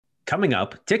Coming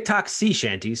up, TikTok sea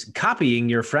shanties copying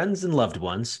your friends and loved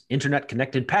ones,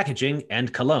 internet-connected packaging,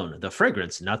 and cologne, the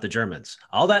fragrance, not the Germans.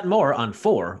 All that and more on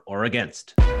For or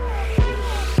Against.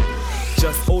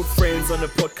 Just old friends on the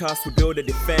podcast, we build a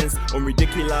defense on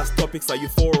ridiculous topics. Are you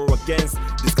for or against?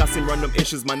 Discussing random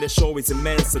issues, man, the show is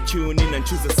immense. So tune in and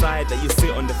choose a side that you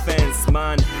sit on the fence,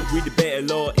 man. We debate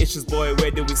a lot of issues, boy, where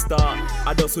do we start?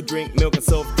 Adults who drink milk and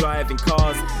self-driving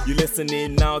cars. You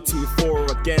listening now to For or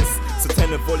Against, so turn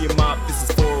the volume up, this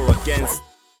is For or Against.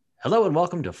 Hello and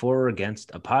welcome to For or Against,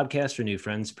 a podcast for new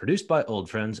friends, produced by old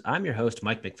friends. I'm your host,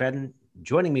 Mike McFadden.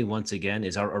 Joining me once again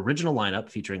is our original lineup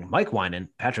featuring Mike Winan,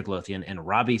 Patrick Lothian, and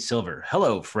Robbie Silver.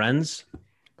 Hello, friends.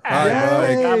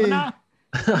 Hi, Mike.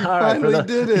 Finally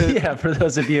did it. Yeah, for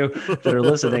those of you that are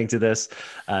listening to this,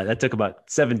 that took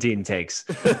about 17 takes.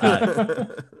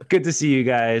 Good to see you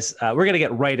guys. We're going to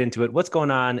get right into it. What's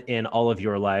going on in all of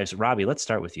your lives? Robbie, let's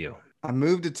start with you. I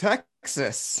moved to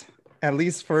Texas, at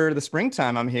least for the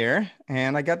springtime I'm here,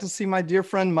 and I got to see my dear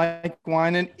friend Mike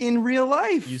Winan in real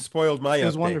life. You spoiled my update. It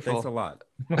was wonderful. Thanks a lot.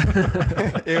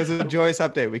 It was a joyous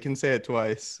update. We can say it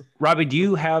twice. Robbie, do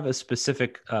you have a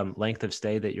specific length of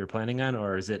stay that you're planning on,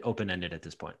 or is it open-ended at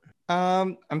this point?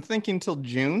 I'm thinking till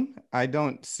June. I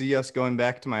don't see us going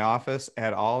back to my office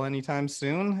at all anytime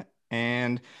soon.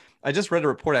 And I just read a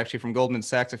report actually from Goldman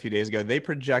Sachs a few days ago. They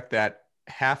project that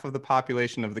half of the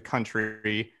population of the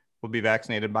country will be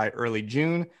vaccinated by early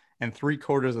June, and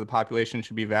 3/4 of the population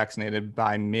should be vaccinated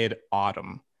by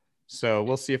mid-autumn. So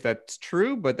we'll see if that's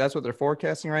true, but that's what they're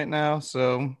forecasting right now.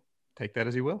 So take that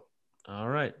as you will. All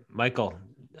right, Michael,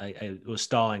 I was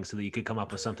stalling so that you could come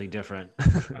up with something different.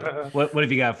 What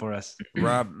have you got for us?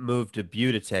 Rob moved to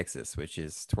Buda, Texas, which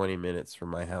is 20 minutes from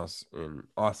my house in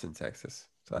Austin, Texas.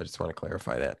 So I just want to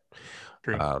clarify that.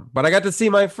 True. But I got to see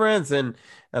my friends, and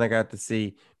I got to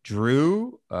see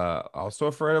Drew, also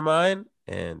a friend of mine,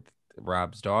 and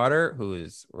Rob's daughter, who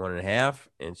is 1.5,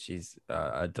 and she's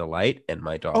a delight. And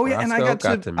my dog, Roscoe, and I got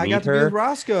to meet be her. with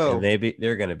Roscoe. And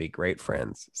they're going to be great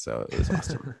friends. So it was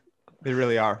awesome. They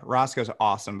really are. Roscoe's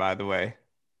awesome, by the way.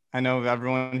 I know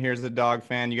everyone here is a dog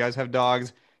fan. You guys have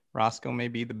dogs. Roscoe may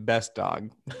be the best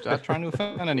dog. Not trying to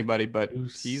offend anybody, but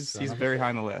he's very high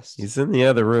on the list. He's in the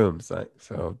other rooms,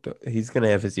 so he's going to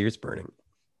have his ears burning.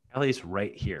 Ellie's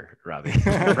right here, Robbie.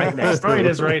 Right next to Freud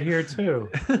him. is right here too.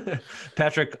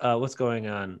 Patrick, what's going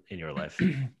on in your life?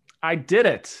 I did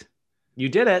it. You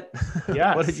did it.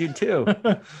 Yes. What did you do?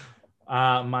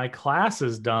 My class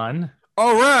is done.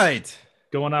 All right.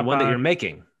 Going The up one that on you're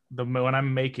making. the one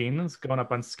I'm making is going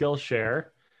up on Skillshare,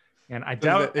 and I Is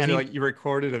doubt it any. like you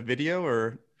recorded a video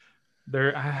or?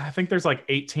 There, I think there's like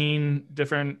 18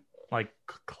 different like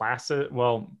classes.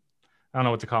 Well, I don't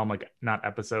know what to call them, like not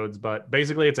episodes, but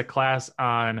basically it's a class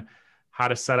on how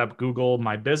to set up Google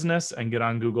My Business and get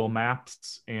on Google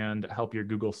Maps and help your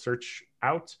Google search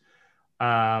out.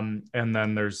 And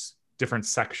then there's different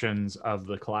sections of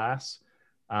the class.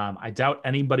 I doubt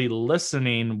anybody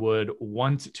listening would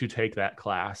want to take that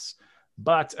class,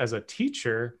 but as a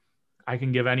teacher, I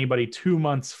can give anybody 2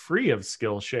 months free of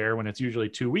Skillshare when it's usually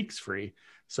 2 weeks free.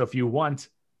 So if you want,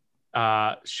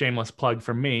 shameless plug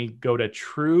from me, go to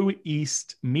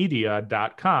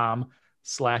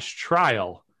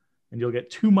trueastmedia.com/trial and you'll get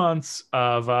 2 months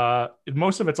of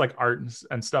most of it's like art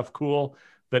and stuff cool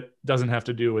that doesn't have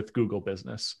to do with Google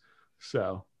business.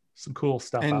 So some cool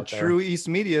stuff And out there. True East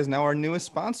Media is now our newest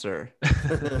sponsor.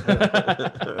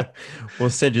 We'll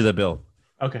send you the bill.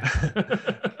 Okay.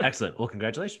 Excellent. Well,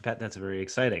 congratulations, Pat. That's very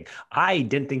exciting. I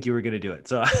didn't think you were going to do it.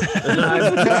 So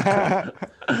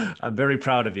I'm very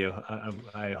proud of you.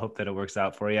 I hope that it works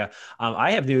out for you. I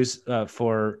have news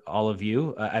for all of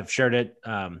you. I've shared it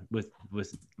with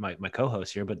my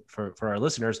co-host here, but for our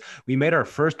listeners, we made our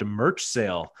first merch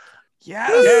sale.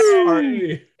 Yes.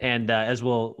 Yay! And as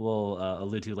we'll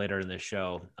allude to later in this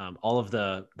show, all of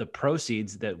the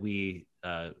proceeds that we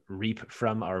reap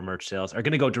from our merch sales are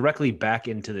going to go directly back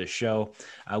into the show.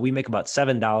 We make about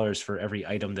 $7 for every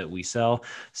item that we sell.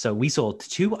 So we sold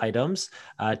 2 items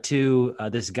to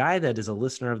this guy that is a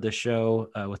listener of the show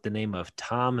with the name of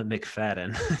Tom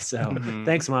McFadden. So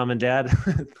thanks, Mom and Dad,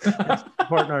 for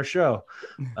supporting our show.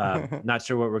 Not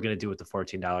sure what we're going to do with the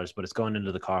 $14, but it's going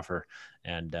into the coffer.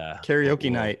 And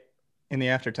Karaoke night in the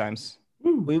after times.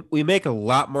 We make a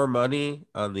lot more money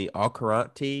on the Al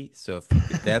Courant tea, so if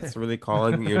that's really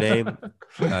calling your name,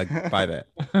 buy that.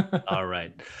 All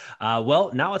right.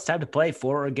 Well, now it's time to play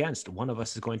For or Against. One of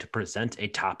us is going to present a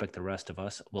topic. The rest of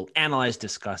us will analyze,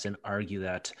 discuss, and argue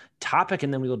that topic,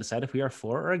 and then we will decide if we are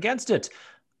for or against it.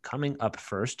 Coming up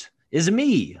first is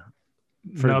me.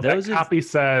 That copy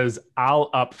says,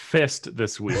 I'll up fist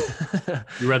this week.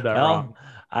 You read that wrong.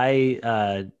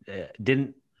 I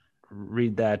didn't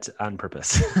read that on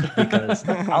purpose because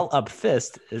I'll up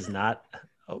fist is not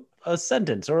a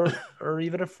sentence or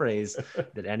even a phrase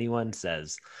that anyone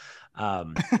says.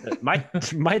 My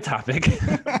topic,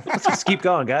 let's just keep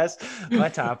going, guys. My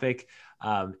topic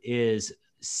is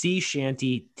sea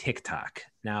shanty TikTok.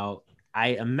 Now, I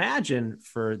imagine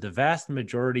for the vast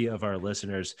majority of our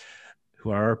listeners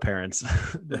who are our parents,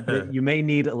 you may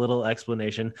need a little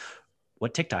explanation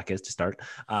what TikTok is to start.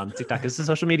 TikTok is a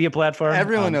social media platform.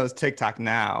 Everyone knows TikTok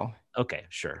now. Okay,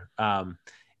 sure.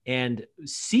 And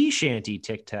sea shanty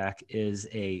TikTok is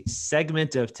a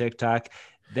segment of TikTok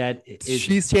that is.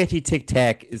 Sea shanty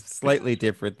TikTok is slightly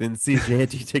different than sea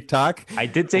shanty TikTok. I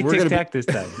did say TikTok this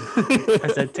time. I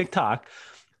said TikTok.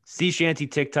 Sea shanty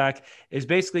TikTok is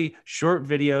basically short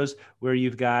videos where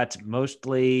you've got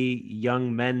mostly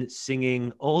young men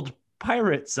singing old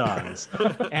pirate songs.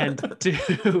 And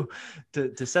to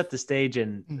set the stage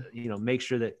and make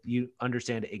sure that you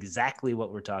understand exactly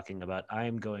what we're talking about, I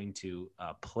am going to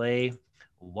play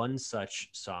one such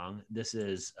song. This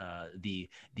is the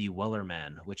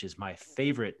Wellerman, which is my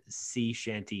favorite sea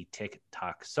shanty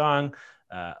TikTok song.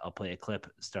 I'll play a clip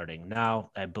starting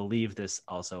now. I believe this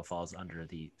also falls under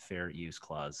the fair use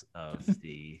clause of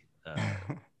the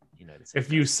United States.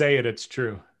 If you say it, it's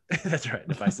true. That's right.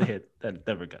 If I say it, then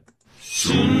we're good.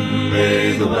 Soon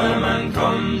may the Wellerman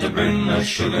come to bring us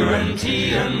sugar and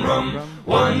tea and rum.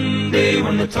 One day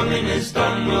when the tonguing is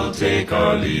done, we'll take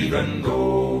our leave and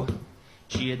go.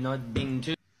 She had not been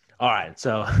to. All right,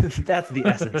 so that's the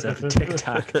essence of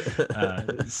TikTok,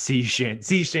 sea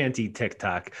shanty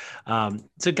TikTok.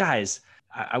 So guys,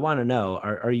 I want to know,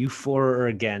 are you for or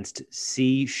against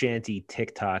sea shanty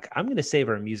TikTok? I'm going to save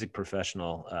our music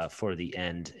professional for the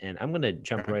end, and I'm going to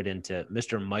jump right into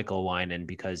Mr. Michael Winan,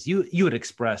 because you had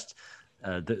expressed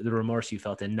the remorse you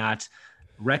felt in not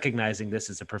recognizing this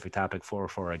as a perfect topic for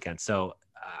or against. So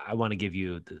I want to give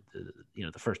you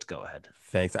the first go ahead.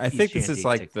 Thanks. I think this is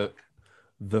like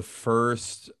the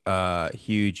first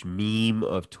huge meme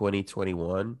of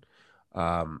 2021.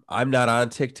 I'm not on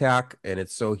TikTok, and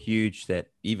it's so huge that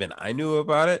even I knew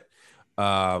about it,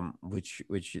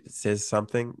 which says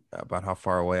something about how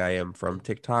far away I am from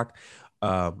TikTok,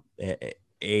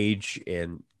 age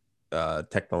and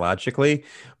technologically.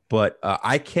 But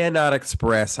I cannot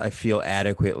express, I feel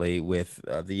adequately with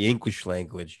the English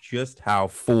language, just how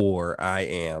for I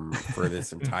am for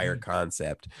this entire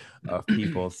concept of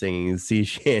people singing sea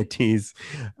shanties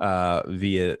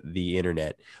via the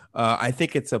internet. I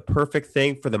think it's a perfect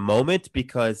thing for the moment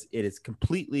because it is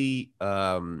completely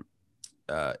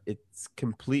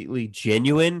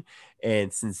genuine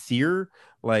and sincere.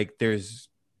 Like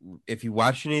if you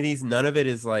watch any of these, none of it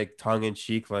is like tongue in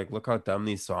cheek, like look how dumb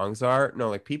these songs are. No,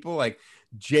 like people like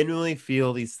genuinely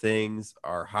feel these things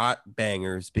are hot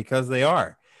bangers because they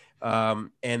are.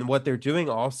 And what they're doing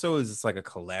also is it's like a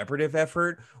collaborative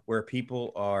effort where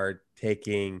people are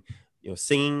taking,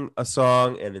 singing a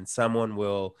song, and then someone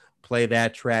will play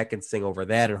that track and sing over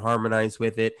that and harmonize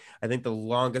with it. I think the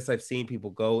longest I've seen people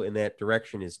go in that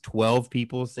direction is 12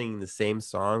 people singing the same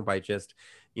song by just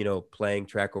playing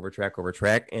track over track over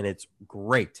track, and it's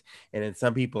great. And then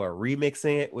some people are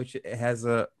remixing it, which has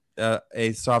a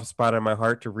soft spot in my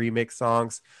heart to remix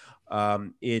songs.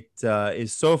 It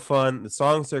is so fun. The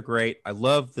songs are great. I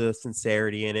love the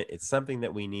sincerity in it. It's something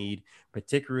that we need,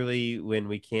 particularly when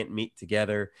we can't meet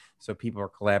together. So people are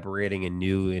collaborating in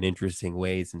new and interesting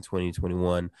ways in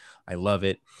 2021. I love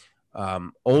it.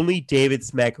 Only David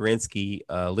Smakarinsky,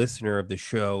 a listener of the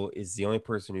show, is the only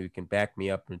person who can back me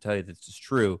up and tell you this is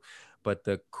true. But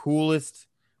the coolest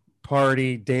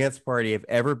dance party I've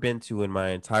ever been to in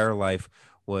my entire life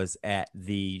was at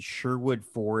the Sherwood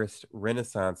Forest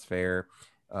Renaissance Fair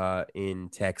in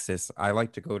Texas. I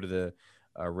like to go to the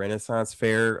Renaissance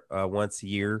Fair once a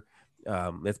year.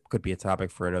 This could be a topic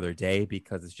for another day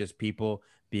because it's just people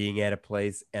being at a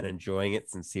place and enjoying it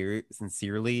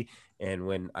sincerely. And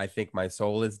when I think my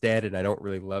soul is dead and I don't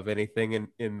really love anything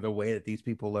in the way that these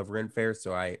people love Ren Fair,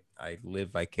 so I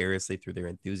live vicariously through their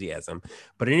enthusiasm.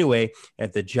 But anyway,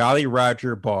 at the Jolly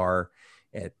Roger Bar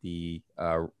at the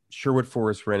Sherwood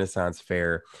Forest Renaissance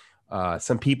Fair,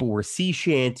 some people were sea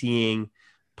shantying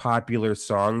popular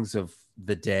songs of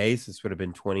the day. So this would have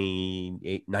been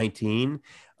 2019.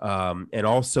 And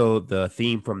also the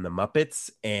theme from the Muppets,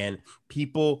 and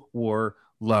people were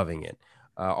loving it.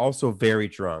 Also very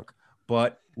drunk,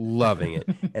 but loving it.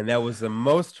 And that was the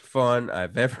most fun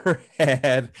I've ever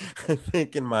had, I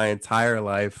think, in my entire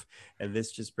life. And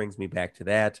this just brings me back to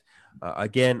that.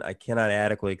 Again, I cannot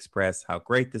adequately express how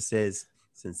great this is.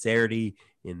 Sincerity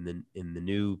in the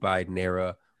new Biden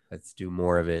era. Let's do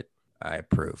more of it. I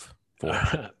approve.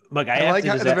 Look, I I have like to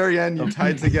how at just the very end you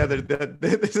tied together that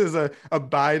this is a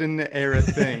Biden era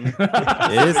thing.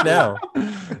 It is now.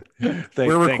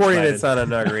 We're recording this Biden. on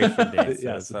Inauguration Day, so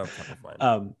Yes. it's on top of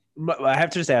mind. I have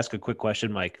to just ask a quick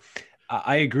question, Mike.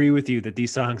 I agree with you that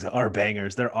these songs are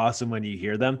bangers. They're awesome when you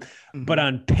hear them, but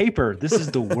on paper, this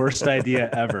is the worst idea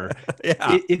ever.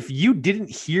 Yeah. If you didn't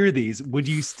hear these, would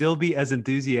you still be as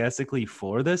enthusiastically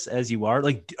for this as you are?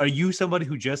 Like, are you somebody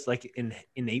who just like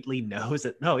innately knows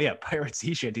that? No, yeah, pirate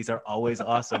sea shanties are always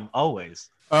awesome,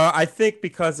 always. I think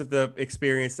because of the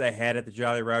experience I had at the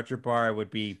Jolly Roger bar, it would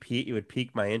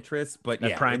pique my interest. But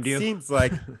That yeah, primed you? seems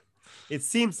like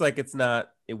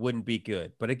it wouldn't be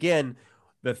good. But again,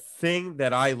 the thing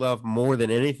that I love more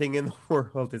than anything in the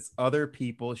world is other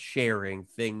people sharing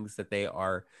things that they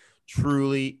are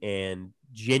truly and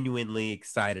genuinely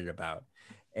excited about.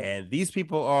 And these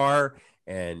people are,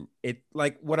 and it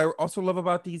like what I also love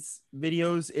about these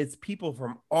videos, it's people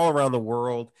from all around the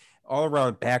world, all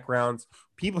around backgrounds.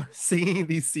 People are singing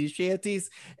these sea shanties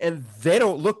and they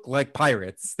don't look like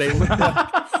pirates. They look like,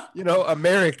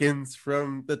 Americans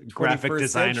from the Graphic 21st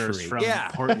designers century. from Yeah.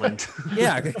 Portland.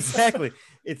 Yeah, exactly.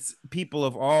 It's people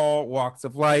of all walks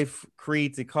of life,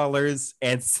 creeds and colors,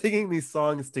 and singing these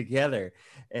songs together.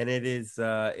 And it is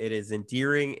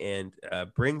endearing and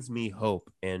brings me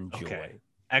hope and joy. Okay.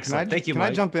 Excellent. Thank you, Can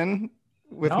Mike. I jump in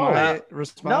with No, my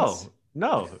response?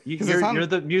 No, 'Cause it's on- you're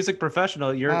the music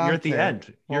professional. You're at the Okay.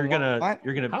 end. You're Well, gonna why-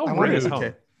 How bring us rude. home.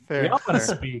 Okay, fair. We all want to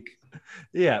fair. speak.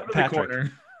 Yeah, Go to the Patrick.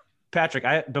 corner.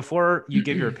 Patrick, before you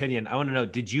give your opinion, I want to know: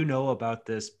 did you know about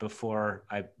this before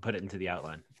I put it into the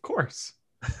outline? Of course.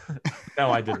 No,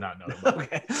 I did not know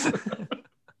that.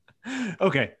 Okay.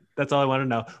 Okay, that's all I want to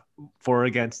know. For or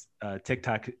against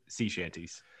TikTok sea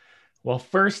shanties. Well,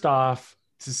 first off,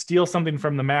 to steal something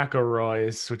from the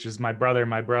McElroys, which is my brother,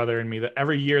 and me, that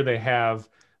every year they have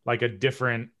like a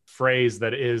different phrase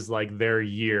that is like their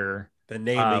year. The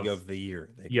naming of the year.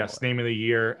 Yes, name of the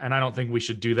year. And I don't think we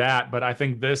should do that, but I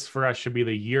think this for us should be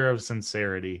the year of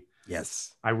sincerity.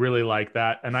 Yes. I really like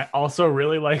that. And I also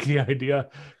really like the idea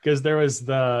because there was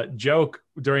the joke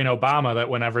during Obama that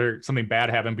whenever something bad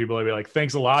happened, people would be like,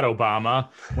 thanks a lot, Obama,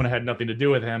 when it had nothing to do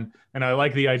with him. And I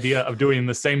like the idea of doing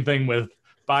the same thing with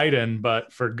Biden,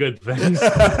 but for good things.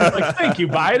 Like, thank you,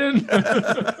 Biden.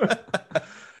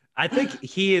 I think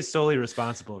he is solely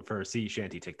responsible for sea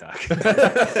shanty TikTok.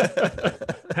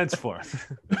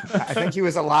 Henceforth. I think he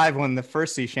was alive when the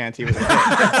first sea shanty was a hit.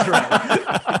 That's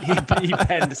right. He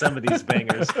penned some of these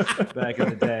bangers back in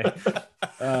the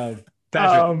day.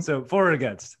 Patrick, so for or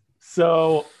against?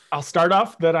 So I'll start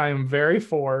off that I'm very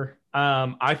for.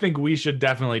 I think we should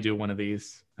definitely do one of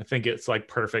these. I think it's like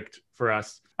perfect for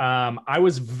us. I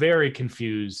was very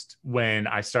confused when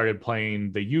I started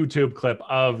playing the YouTube clip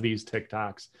of these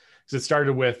TikToks. Because it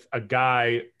started with a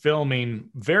guy filming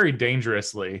very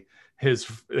dangerously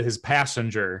his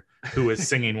passenger who was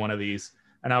singing one of these.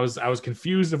 And I was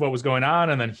confused of what was going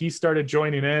on. And then he started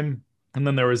joining in. And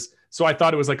then so I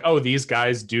thought it was like, oh, these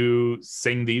guys do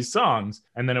sing these songs.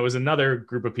 And then it was another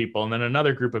group of people and then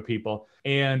another group of people.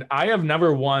 And I have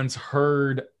never once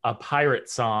heard a pirate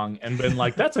song and been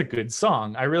like, that's a good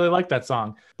song. I really like that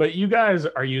song. But you guys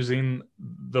are using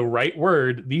the right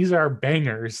word. These are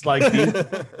bangers. Like these,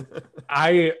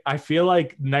 I feel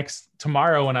like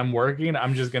tomorrow when I'm working,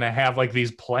 I'm just going to have like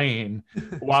these playing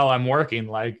while I'm working.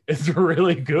 Like it's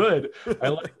really good. I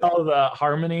like all the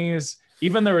harmonies.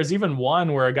 There was even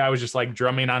one where a guy was just like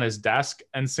drumming on his desk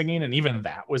and singing, and even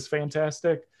that was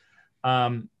fantastic.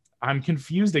 I'm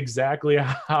confused exactly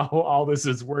how all this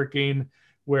is working,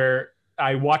 where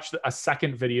I watched a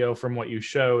second video from what you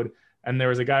showed, and there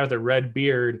was a guy with a red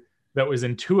beard that was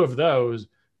in two of those,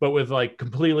 but with like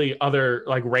completely other,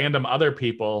 like random other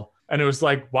people. And it was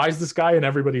like, why is this guy in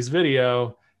everybody's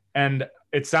video? And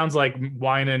it sounds like,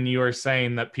 Winan, you are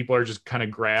saying that people are just kind of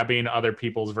grabbing other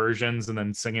people's versions and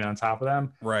then singing on top of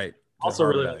them. Right. Also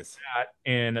really like that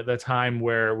in the time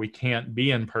where we can't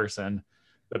be in person,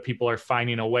 that people are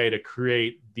finding a way to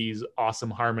create these awesome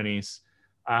harmonies.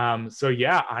 So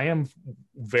yeah, I am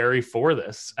very for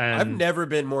this. And I've never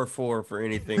been more for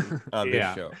anything on this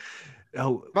Yeah. show.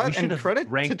 Oh, But we should and have credit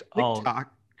ranked to all.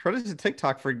 TikTok. Credit to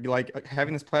TikTok for like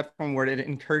having this platform where it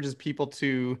encourages people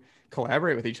to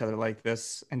collaborate with each other like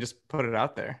this and just put it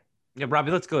out there. Yeah,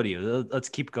 Robbie, let's go to you. Let's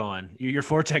keep going. You're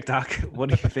for TikTok. What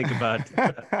do you think about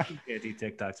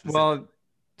anti-TikTok specifically? Well,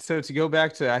 so to go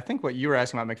back to, I think what you were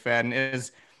asking about, McFadden,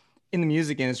 is in the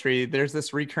music industry, there's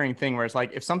this recurring thing where it's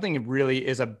like, if something really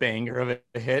is a banger of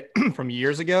a hit from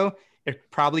years ago, it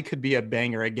probably could be a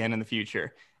banger again in the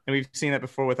future. And we've seen that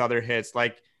before with other hits,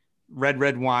 like Red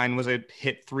Red Wine was a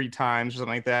hit 3 times or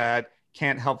something like that.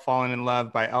 Can't Help Falling in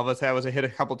Love by Elvis. That was a hit a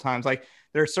couple times. Like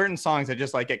there are certain songs that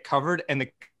just like get covered and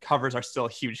the covers are still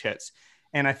huge hits.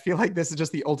 And I feel like this is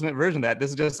just the ultimate version of that. This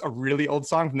is just a really old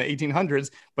song from the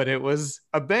 1800s, but it was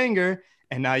a banger.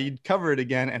 And now you'd cover it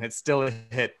again and it's still a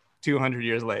hit 200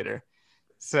 years later.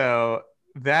 So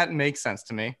that makes sense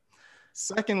to me.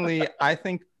 Secondly, I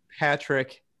think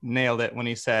Patrick nailed it when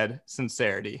he said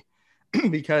sincerity,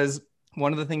 because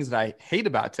one of the things that I hate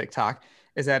about TikTok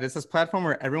is that it's this platform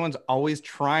where everyone's always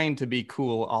trying to be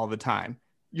cool all the time.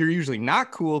 You're usually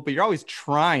not cool, but you're always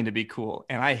trying to be cool.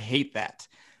 And I hate that.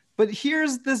 But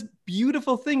here's this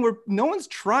beautiful thing where no one's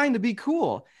trying to be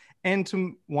cool. And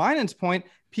to Winans' point,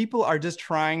 people are just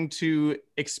trying to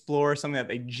explore something that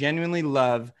they genuinely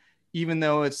love, even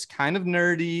though it's kind of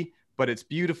nerdy, but it's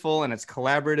beautiful and it's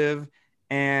collaborative.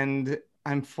 And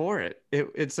I'm for it.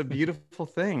 It's a beautiful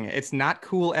thing. It's not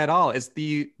cool at all. It's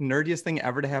the nerdiest thing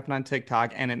ever to happen on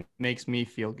TikTok, and it makes me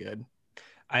feel good.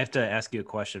 I have to ask you a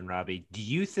question, Robbie. Do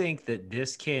you think that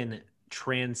this can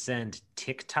transcend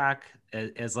TikTok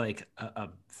as like a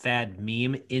fad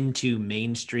meme into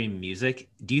mainstream music?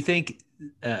 Do you think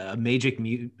a major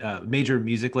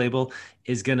music label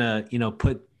is gonna,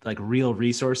 put like real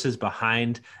resources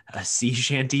behind a sea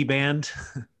shanty band?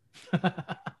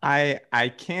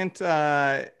 I can't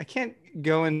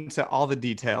go into all the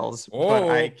details, but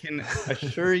I can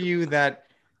assure you that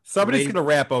somebody's gonna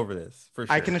rap over this for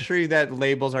sure. I can assure you that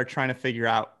labels are trying to figure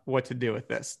out what to do with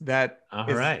this. That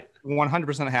is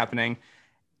 100% happening.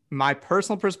 My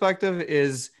personal perspective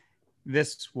is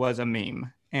this was a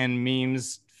meme, and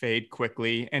memes fade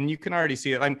quickly, and you can already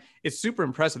see it. It's super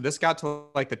impressive. This got to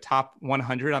like the top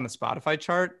 100 on the Spotify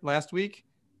chart last week,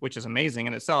 which is amazing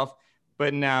in itself.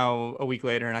 But now a week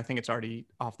later, and I think it's already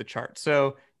off the chart.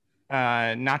 So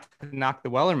not to knock the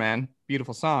Weller Man,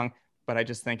 beautiful song, but I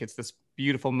just think it's this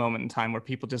beautiful moment in time where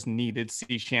people just needed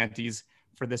sea shanties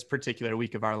for this particular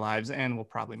week of our lives, and we'll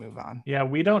probably move on. Yeah,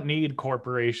 we don't need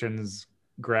corporations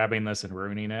grabbing this and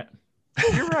ruining it.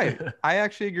 You're right. I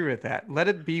actually agree with that. Let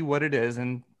it be what it is,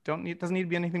 and doesn't need to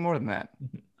be anything more than that.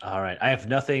 All right. I have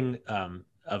nothing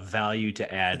of value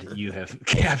to add. You have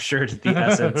captured the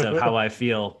essence of how I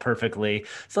feel perfectly.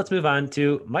 So let's move on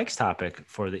to Mike's topic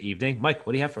for the evening. Mike,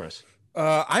 what do you have for us?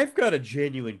 I've got a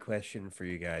genuine question for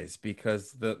you guys,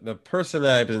 because the person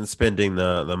that I've been spending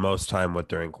the most time with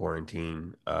during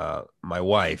quarantine, my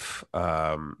wife.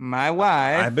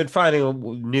 I've been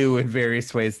finding new and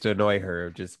various ways to annoy her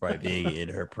just by being in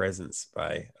her presence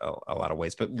by a lot of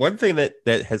ways. But one thing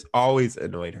that has always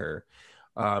annoyed her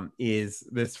is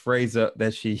this phrase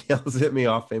that she yells at me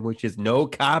often, which is no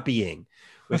copying,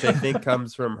 which I think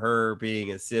comes from her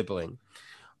being a sibling.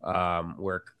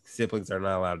 Where siblings are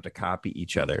not allowed to copy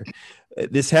each other.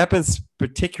 This happens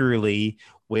particularly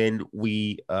when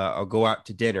we go out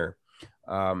to dinner.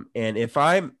 And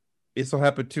this will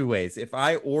happen two ways. If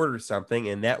I order something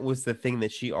and that was the thing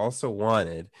that she also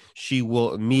wanted, she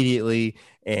will immediately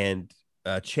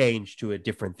change to a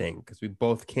different thing, because we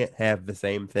both can't have the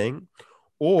same thing.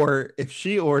 Or if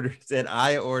she orders and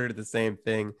I ordered the same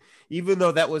thing, even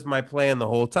though that was my plan the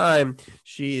whole time,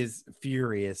 she is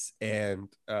furious and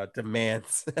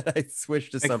demands that I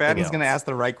switch to something else. McFadden's going to ask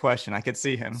the right question. I could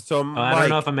see him. So I don't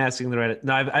know if I'm asking the right.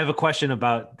 No, I have a question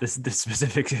about this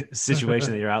specific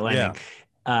situation that you're outlining.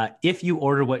 Yeah. If you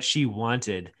order what she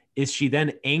wanted, is she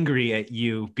then angry at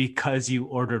you because you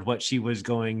ordered what she was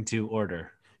going to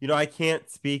order? I can't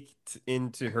speak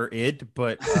into her id,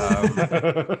 but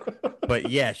but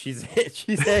yeah, she's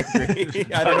angry.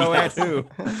 I don't know at who.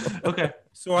 Okay.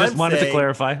 So I wanted to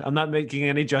clarify. I'm not making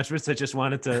any judgments. I just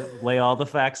wanted to lay all the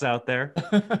facts out there.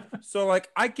 So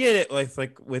I get it.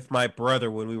 Like with my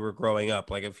brother when we were growing up,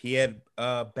 like if he had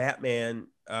Batman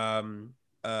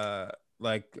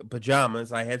like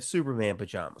pajamas, I had Superman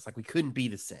pajamas. Like we couldn't be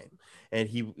the same, and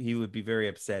he would be very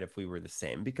upset if we were the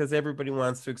same, because everybody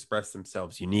wants to express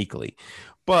themselves uniquely.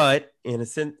 But in a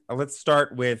sense, let's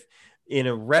start with in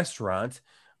a restaurant.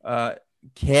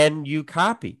 Can you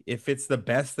copy? If it's the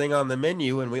best thing on the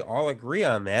menu and we all agree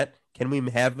on that, can we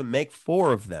have them make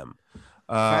 4 of them? Can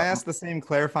I ask the same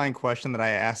clarifying question that I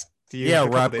asked you? Yeah,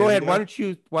 Rob, go ahead. Why don't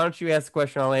you ask the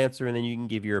question? I'll answer, and then you can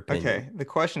give your opinion. Okay. The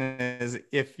question is,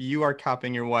 if you are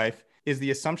copying your wife, is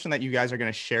the assumption that you guys are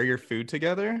going to share your food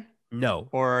together? No.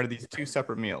 Or are these 2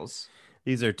 separate meals?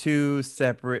 These are 2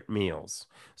 separate meals.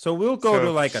 So we'll go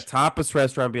to like a tapas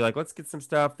restaurant and be like, let's get some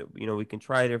stuff that, we can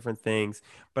try different things.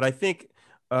 But I think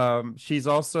she's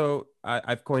also,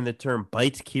 I've coined the term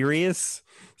bite curious.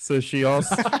 So she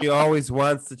always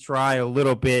wants to try a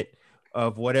little bit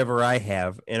of whatever I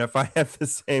have. And if I have the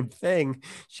same thing,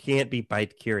 she can't be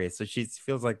bite curious. So she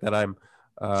feels like that I'm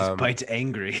Just bite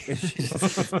angry. She's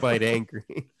just bite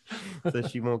angry, so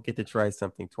she won't get to try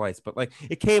something twice. But like,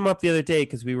 it came up the other day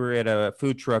because we were at a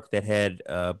food truck that had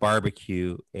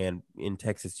barbecue, and in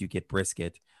Texas you get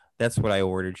brisket. That's what I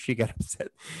ordered. She got upset,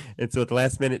 and so at the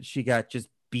last minute she got just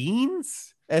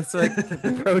beans as like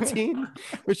the protein,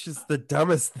 which is the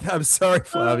dumbest. I'm sorry,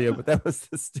 Flavia, but that was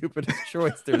the stupidest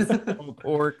choice. There's no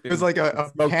pork. It was like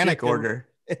a panic chicken. order.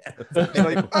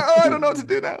 Like, oh, I don't know what to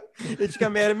do now. And she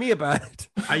got mad at me about it.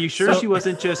 Are you sure she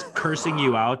wasn't just cursing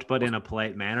you out, but in a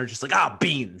polite manner, just like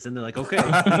beans? And they're like, okay.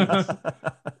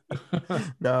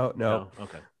 No.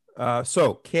 Okay.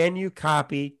 So can you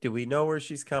copy? Do we know where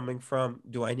she's coming from?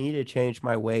 Do I need to change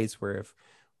my ways where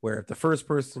if the first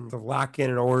person to lock in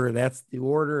an order, that's the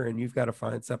order, and you've got to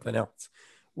find something else?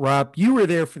 Rob, you were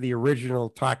there for the original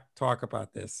talk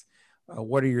about this.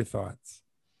 What are your thoughts?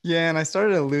 Yeah, and I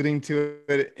started alluding to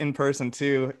it in person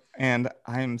too. And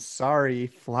I'm sorry,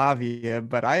 Flavia,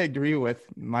 but I agree with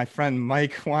my friend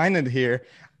Mike Wynand here.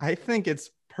 I think it's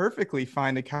perfectly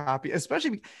fine to copy,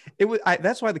 especially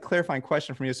that's why the clarifying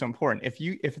question for me is so important.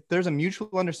 If there's a mutual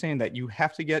understanding that you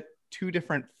have to get two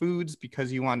different foods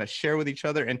because you want to share with each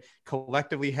other and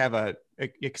collectively have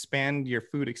expand your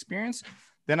food experience,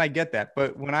 then I get that.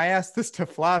 But when I asked this to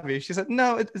Flavia, she said,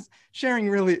 no, sharing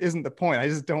really isn't the point. I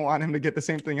just don't want him to get the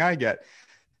same thing I get.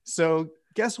 So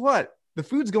guess what? The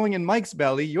food's going in Mike's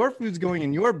belly. Your food's going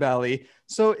in your belly.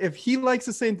 So if he likes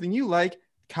the same thing you like,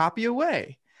 copy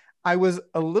away. I was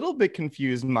a little bit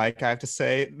confused, Mike, I have to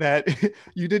say, that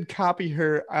you did copy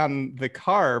her on the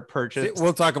car purchase.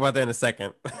 We'll talk about that in a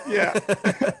second. Yeah,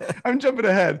 I'm jumping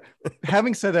ahead.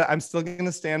 Having said that, I'm still going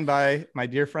to stand by my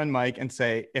dear friend Mike and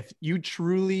say, if you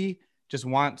truly just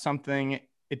want something,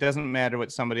 it doesn't matter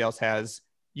what somebody else has.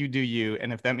 You do you.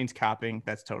 And if that means copying,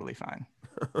 that's totally fine.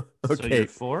 Okay. So you're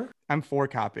for? I'm for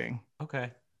copying. Okay.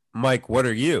 Mike, what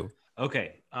are you?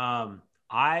 Okay.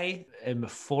 I am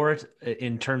for it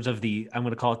in terms of I'm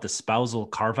going to call it the spousal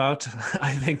carve out.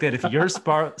 I think that if your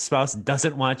spouse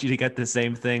doesn't want you to get the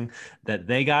same thing that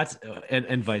they got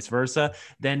and vice versa,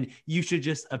 then you should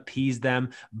just appease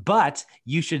them. But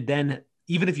you should then,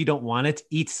 even if you don't want it,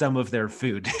 eat some of their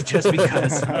food just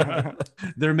because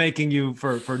they're making you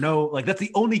for no, like that's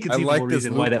the only conceivable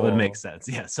reason why that would make sense.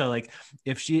 Yeah. So like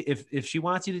if she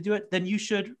wants you to do it, then you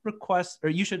should request, or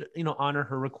you should, honor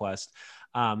her request.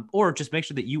 Or just make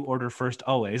sure that you order first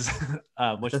always,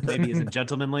 which maybe isn't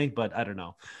gentlemanly, but I don't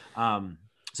know.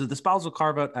 So the spousal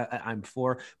carve out, I'm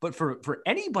for, but for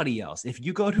anybody else, if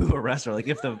you go to a restaurant, like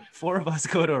if the four of us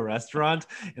go to a restaurant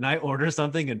and I order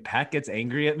something and Pat gets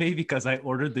angry at me because I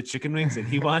ordered the chicken wings that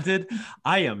he wanted,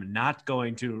 I am not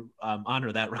going to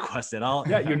honor that request at all.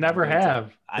 Yeah, you never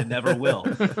have. I never will.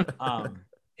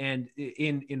 And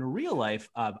in real life,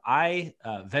 I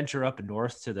venture up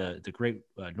north to the great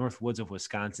north woods of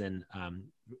Wisconsin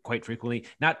quite frequently,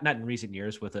 not in recent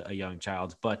years with a young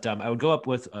child, but I would go up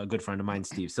with a good friend of mine,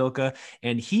 Steve Silka,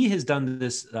 and he has done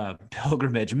this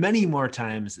pilgrimage many more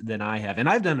times than I have, and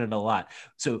I've done it a lot.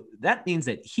 So that means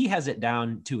that he has it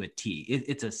down to a T.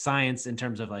 It's a science in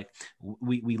terms of like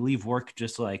we leave work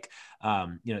just like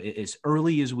as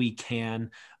early as we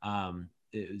can.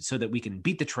 So that we can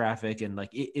beat the traffic, and like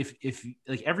if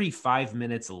like every 5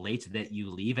 minutes late that you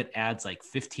leave, it adds like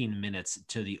 15 minutes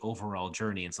to the overall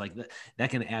journey. It's like that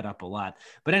can add up a lot.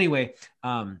 But anyway,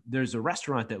 there's a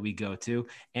restaurant that we go to,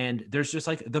 and there's just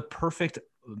like the perfect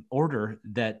order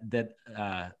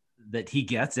that he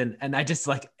gets, and I just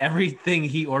like everything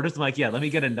he orders. I'm like, yeah, let me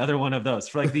get another one of those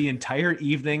for like the entire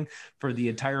evening, for the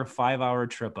entire 5-hour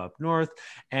trip up north.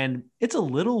 And it's a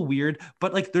little weird,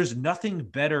 but like there's nothing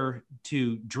better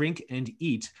to drink and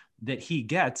eat that he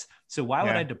gets. So why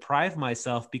would I deprive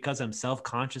myself because I'm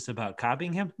self-conscious about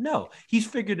copying him? No, he's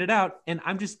figured it out, and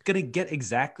I'm just going to get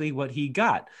exactly what he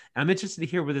got. I'm interested to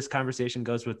hear where this conversation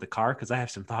goes with the car, because I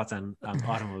have some thoughts on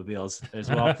automobiles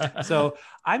as well. So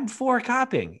I'm for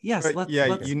copying. Yes, let's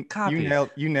copy.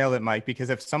 You nailed it, Mike, because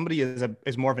if somebody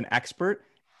is more of an expert,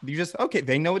 you just, okay,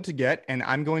 they know what to get, and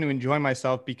I'm going to enjoy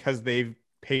myself because they've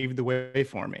paved the way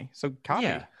for me. So copy.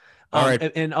 Yeah. All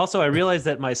right. And also I realized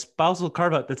that my spousal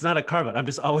carve out, that's not a carve out. I'm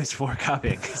just always for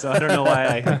copying. So I don't know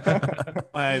why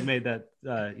I made that,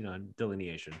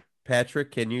 delineation.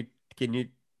 Patrick,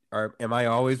 am I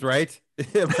always right?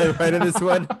 Am I right on this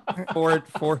one?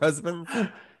 For husbands?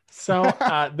 So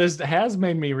this has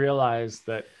made me realize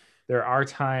that there are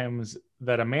times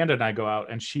that Amanda and I go out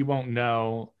and she won't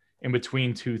know in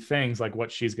between two things, like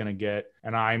what she's going to get.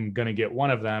 And I'm going to get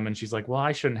one of them. And she's like, well,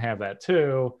 I shouldn't have that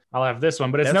too. I'll have this one.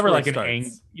 But it's never like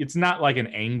it's not like an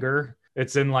anger.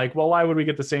 It's in like, well, why would we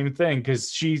get the same thing?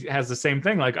 Because she has the same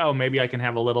thing. Like, oh, maybe I can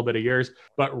have a little bit of yours.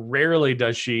 But rarely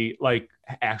does she like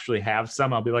actually have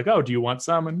some, I'll be like, oh, do you want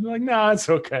some? And you're like, no, it's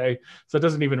okay. So it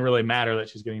doesn't even really matter that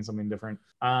she's getting something different.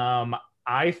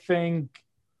 I think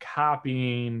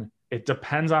copying, it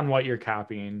depends on what you're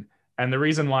copying. And the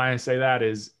reason why I say that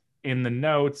is in the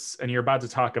notes, and you're about to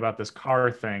talk about this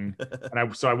car thing,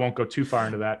 and so I won't go too far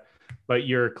into that, but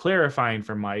you're clarifying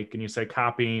for Mike and you say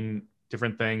copying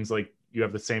different things, like you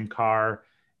have the same car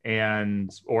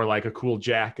or like a cool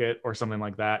jacket or something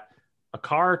like that. A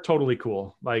car, totally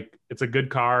cool. Like it's a good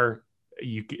car.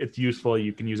 It's useful.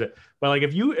 You can use it. But like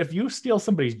if you steal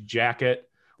somebody's jacket,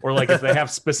 or like if they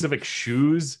have specific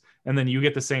shoes and then you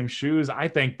get the same shoes, I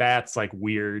think that's like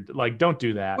weird. Like, don't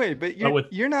do that. Wait, but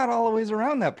you're not always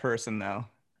around that person though.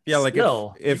 Yeah, like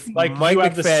Still, if like Mike you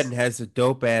have McFadden has a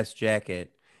dope ass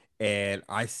jacket and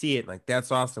I see it like,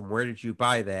 that's awesome. Where did you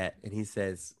buy that? And he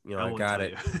says, I got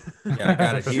it. Yeah, I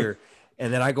got it here.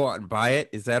 And then I go out and buy it.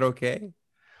 Is that okay?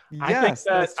 Yes,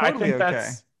 that's totally okay.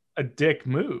 That's a dick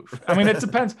move. I mean, it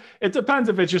depends. It depends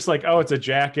if it's just like, oh, it's a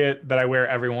jacket that I wear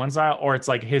every once in a while, or it's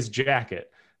like his jacket.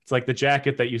 It's like the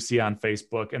jacket that you see on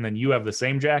Facebook, and then you have the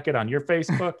same jacket on your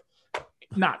Facebook.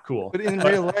 Not cool. But in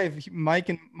real life, Mike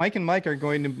and Mike are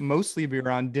going to mostly be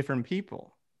around different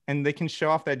people, and they can show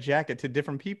off that jacket to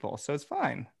different people, so it's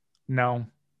fine. No.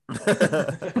 All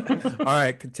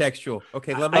right, contextual.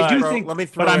 Okay, let me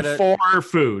throw. But I'm for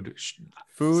food.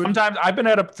 Food. Sometimes I've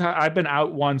been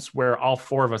out once where all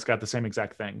four of us got the same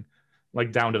exact thing,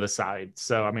 like down to the side.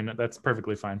 So I mean, that's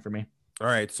perfectly fine for me. All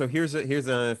right, so here's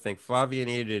another thing. Flavia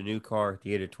needed a new car at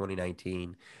the end of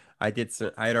 2019. I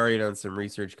had already done some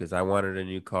research because I wanted a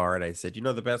new car, and I said,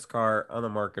 the best car on the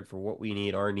market for what we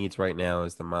need, our needs right now,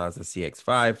 is the Mazda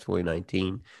CX-5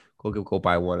 2019. Go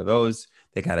buy one of those.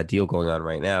 They got a deal going on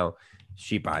right now.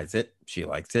 She buys it. She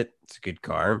likes it. It's a good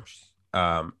car.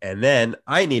 And then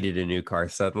I needed a new car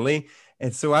suddenly.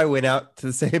 And so I went out to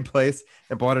the same place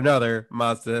and bought another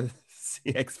Mazda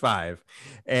CX-5.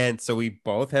 And so we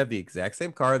both have the exact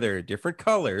same car. They're different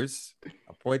colors.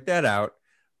 I'll point that out.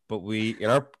 But we, in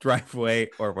our driveway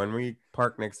or when we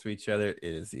park next to each other, it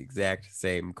is the exact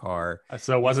same car.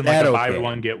 So it wasn't like a buy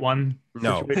one, get one?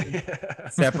 No.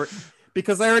 Separate.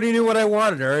 Because I already knew what I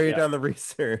wanted. I already done the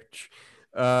research.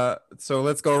 So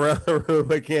let's go around the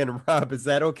room again. Rob, is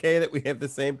that okay that we have the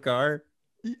same car?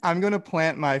 I'm going to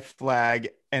plant my flag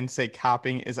and say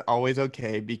copying is always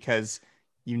okay because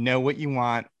you know what you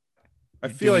want. I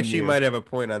feel like she might have a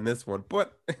point on this one,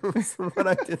 but it was the one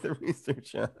I did the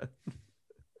research on.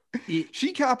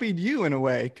 She copied you in a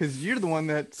way because you're the one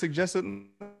that suggested it in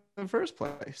the first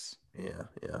place. Yeah.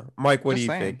 Mike, what do you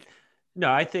think?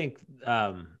 No, I think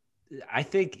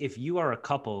if you are a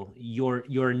couple,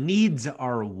 your needs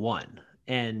are one.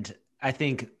 And I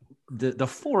think the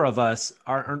four of us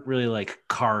aren't really like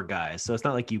car guys. So it's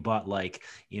not like you bought like,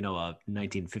 a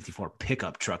 1954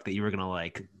 pickup truck that you were going to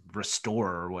like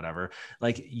restore or whatever.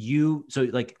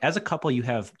 So as a couple, you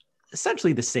have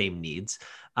essentially the same needs.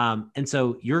 And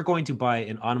so you're going to buy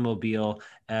an automobile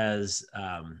as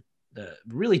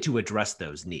really to address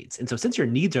those needs. And so since your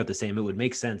needs are the same, it would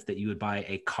make sense that you would buy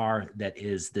a car that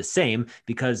is the same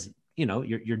because,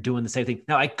 you're doing the same thing.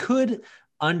 Now I could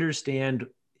understand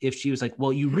if she was like,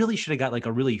 well, you really should have got like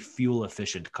a really fuel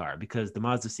efficient car because the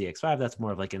Mazda CX-5, that's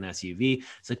more of like an SUV.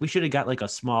 It's like, we should have got like a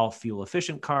small fuel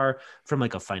efficient car from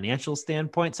like a financial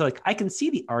standpoint. So like, I can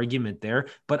see the argument there,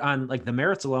 but on like the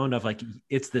merits alone of like,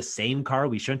 it's the same car,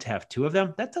 we shouldn't have two of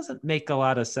them. That doesn't make a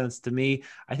lot of sense to me.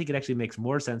 I think it actually makes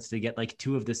more sense to get like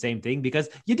two of the same thing because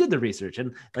you did the research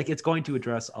and like, it's going to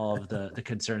address all of the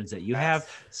concerns that you have.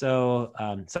 So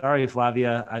sorry,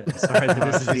 Flavia. I'm sorry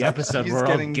that this is the episode. We're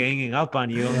all ganging up on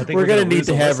you. I think we're gonna need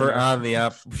to have her on the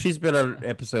up. She's been on an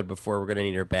episode before. We're gonna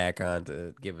need her back on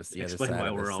to give us the other side. Explain why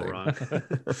we're all wrong.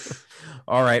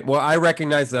 All right. Well, I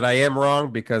recognize that I am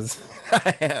wrong because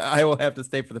I will have to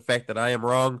stay for the fact that I am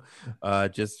wrong,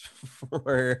 just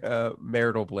for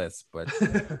marital bliss. But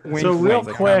so real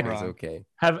quick, okay.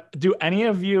 Do any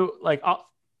of you like?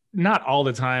 Not all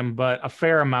the time, but a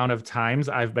fair amount of times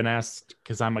I've been asked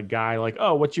because I'm a guy. Like,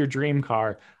 oh, what's your dream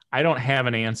car? I don't have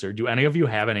an answer. Do any of you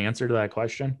have an answer to that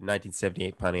question?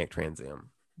 1978 Pontiac Trans Am.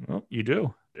 Well, you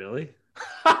do. Really?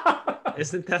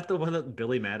 Isn't that the one that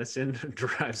Billy Madison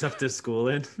drives up to school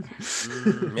in?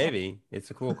 Maybe.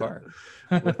 It's a cool car.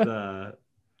 With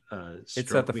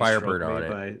it's got the Firebird on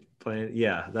it.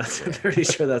 Yeah, I'm pretty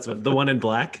sure that's the one in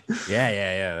black. Yeah.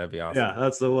 That'd be awesome. Yeah,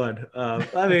 that's the one. I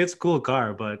mean, it's a cool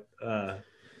car, but all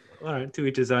right, to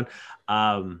each his own.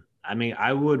 I mean,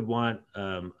 I would want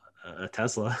a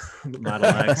Tesla Model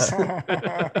X.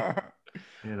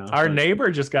 Our neighbor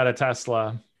just got a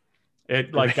Tesla.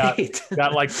 It like got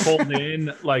like pulled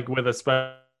in like with a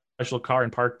special special car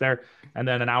and parked there. And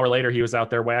then an hour later, he was out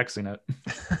there waxing it.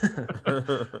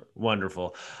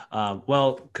 Wonderful.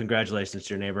 Well, congratulations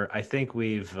to your neighbor. I think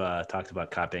we've talked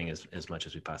about copying as much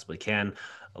as we possibly can.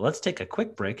 Let's take a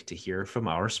quick break to hear from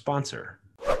our sponsor.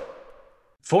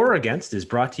 For or Against is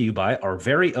brought to you by our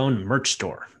very own merch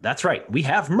store. That's right, we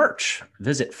have merch.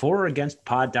 Visit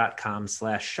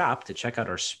fororagainstpod.com/shop to check out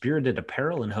our spirited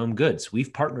apparel and home goods.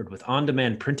 We've partnered with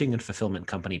on-demand printing and fulfillment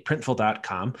company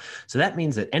Printful.com. So that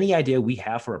means that any idea we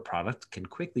have for a product can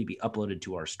quickly be uploaded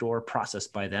to our store,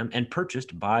 processed by them, and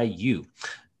purchased by you.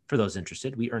 For those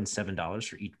interested, we earn $7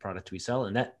 for each product we sell,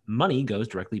 and that money goes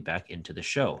directly back into the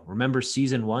show. Remember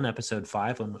season 1, episode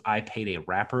 5, when I paid a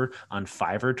rapper on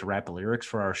Fiverr to rap lyrics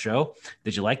for our show?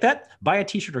 Did you like that? Buy a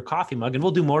t-shirt or coffee mug, and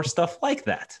we'll do more stuff like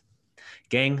that.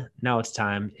 Gang, now it's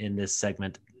time in this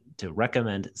segment to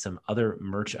recommend some other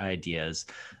merch ideas.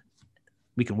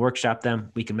 We can workshop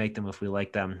them. We can make them if we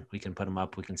like them. We can put them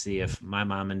up. We can see if my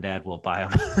mom and dad will buy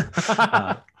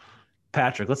them.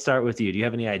 Patrick, let's start with you. Do you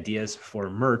have any ideas for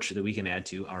merch that we can add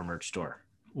to our merch store?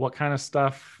 What kind of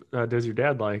stuff does your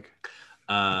dad like?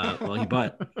 Well, he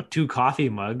bought 2 coffee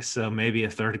mugs, so maybe a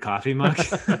 3rd coffee mug.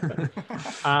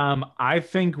 I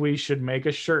think we should make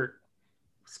a shirt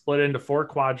split into 4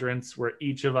 quadrants where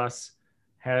each of us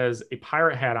has a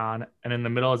pirate hat on, and in the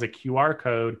middle is a QR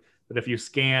code that if you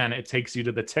scan, it takes you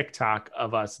to the TikTok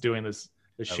of us doing this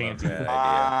shanty.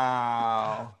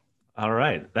 Wow. All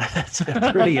right. That's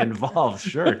a pretty involved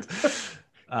shirt.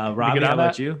 Robbie, how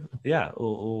about you? Yeah,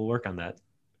 we'll work on that.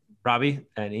 Robbie,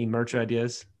 any merch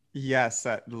ideas? Yes,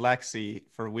 Lexi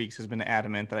for weeks has been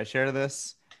adamant that I share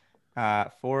this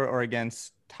for or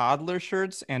against toddler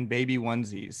shirts and baby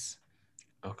onesies.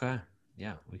 Okay.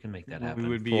 Yeah, we can make that happen. We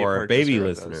would be For baby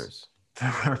listeners. For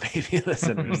our baby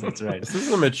listeners, that's right. This is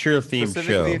a mature themed show.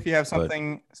 Specifically, if you have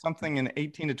something in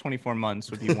 18 to 24 months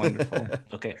would be wonderful.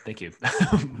 Okay, thank you.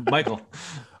 Michael.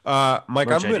 Mike, Merch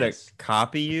I'm going to ideas.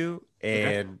 copy you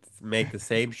and make the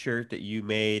same shirt that you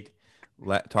made,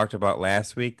 talked about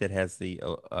last week, that has the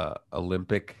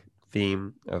Olympic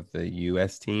theme of the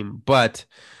U.S. team. But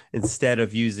instead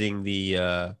of using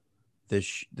the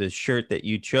shirt that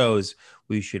you chose,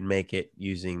 we should make it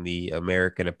using the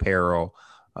American Apparel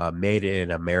Made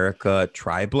in America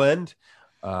tri-blend.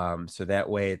 So that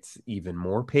way it's even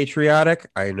more patriotic.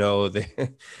 I know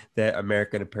that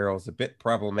American Apparel is a bit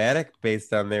problematic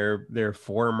based on their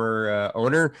former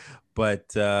owner, but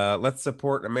let's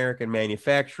support American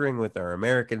manufacturing with our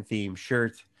American themed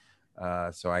shirt.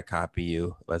 So I copy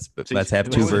you. Let's have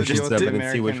 2 versions of it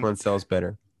and see which one sells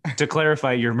better. To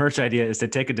clarify, your merch idea is to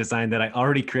take a design that I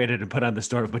already created and put on the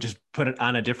store, but just put it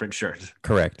on a different shirt.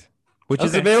 Correct. Which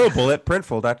is available at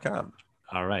printful.com.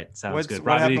 All right. Sounds What good.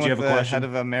 Robbie, did you have a question? Head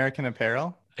of American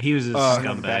Apparel? He was a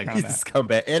scumbag. He's a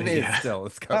scumbag and is still a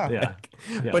scumbag.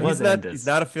 Yeah, But wasn't he's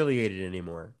not affiliated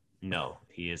anymore. No,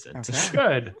 he isn't. Okay.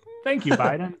 Good. Thank you,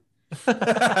 Biden.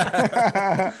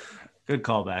 Good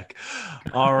callback.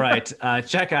 All right.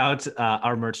 Check out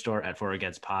our merch store at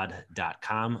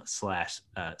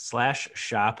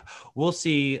foragainstpod.com/shop. We'll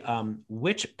see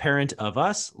which parent of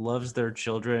us loves their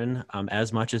children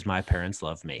as much as my parents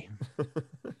love me.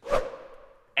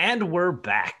 And we're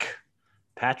back.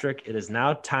 Patrick, it is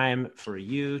now time for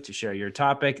you to share your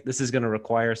topic. This is going to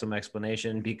require some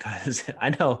explanation because I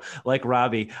know, like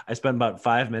Robbie, I spent about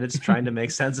 5 minutes trying to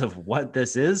make sense of what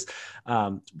this is.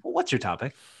 What's your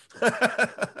topic?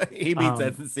 He means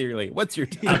that sincerely. What's your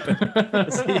topic?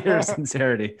 See your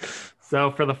sincerity.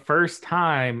 So for the first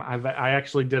time, I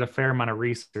actually did a fair amount of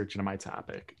research into my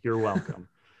topic. You're welcome.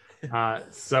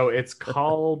 So it's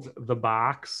called The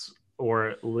Box,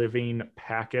 or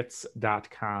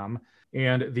livingpackets.com.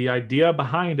 And the idea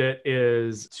behind it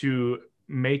is to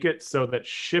make it so that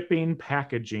shipping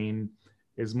packaging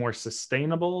is more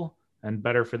sustainable and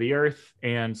better for the earth.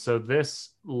 And so this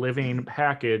living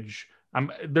package,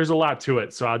 there's a lot to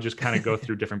it, so I'll just kind of go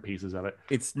through different pieces of it.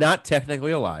 It's not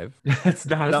technically alive. It's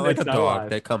not like a not dog alive.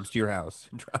 that comes to your house.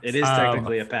 It is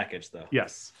technically a package, though.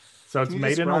 Yes. So it's Can you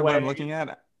made in a describe what way. I'm looking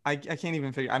at? I can't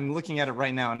even figure. I'm looking at it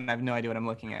right now, and I have no idea what I'm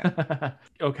looking at.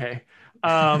 Okay.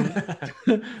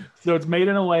 So it's made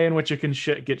in a way in which it can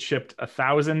get shipped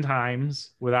 1,000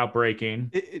 times without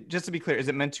breaking. Just to be clear, is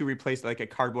it meant to replace like a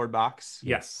cardboard box?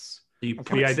 Yes. So you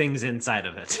put things inside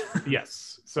of it.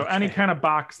 Yes. So any kind of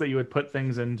box that you would put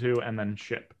things into and then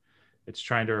ship, it's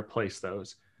trying to replace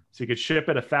those. So you could ship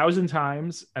it 1,000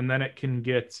 times, and then it can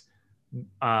get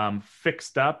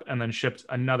fixed up and then shipped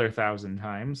another 1,000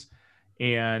 times.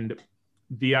 And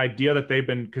the idea that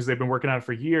because they've been working on it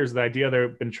for years, the idea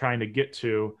they've been trying to get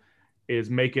to is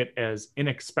make it as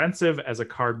inexpensive as a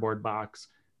cardboard box,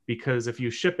 because if you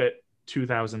ship it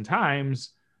 2,000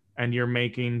 times, and you're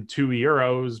making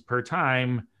 €2 per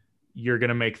time, you're going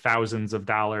to make thousands of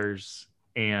dollars,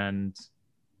 and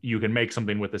you can make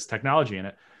something with this technology in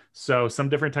it. So some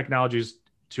different technologies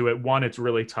to it. One, it's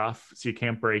really tough, so you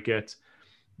can't break it.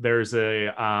 There's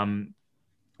a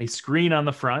screen on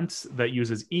the front that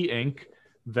uses e-ink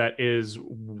that is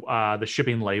the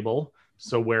shipping label.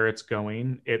 So where it's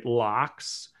going, it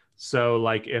locks. So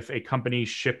like if a company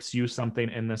ships you something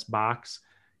in this box,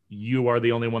 you are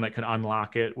the only one that can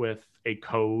unlock it with a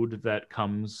code that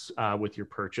comes with your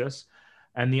purchase.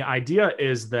 And the idea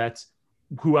is that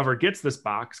whoever gets this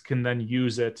box can then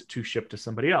use it to ship to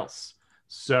somebody else.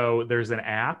 So there's an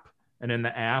app, and in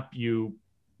the app you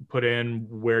put in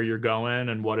where you're going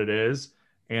and what it is,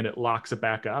 and it locks it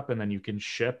back up, and then you can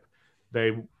ship.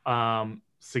 They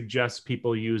suggest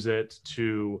people use it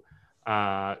to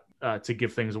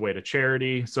give things away to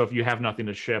charity. So if you have nothing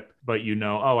to ship, but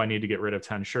I need to get rid of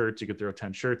 10 shirts, you could throw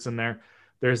 10 shirts in there.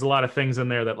 There's a lot of things in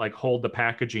there that like hold the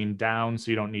packaging down,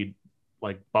 so you don't need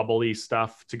like bubbly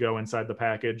stuff to go inside the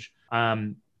package.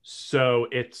 So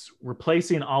it's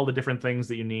replacing all the different things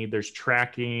that you need. There's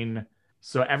tracking.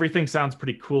 So everything sounds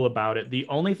pretty cool about it. The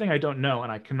only thing I don't know,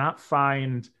 and I cannot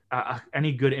find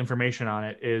any good information on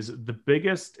it, is the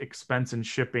biggest expense in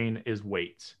shipping is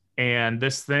weight. And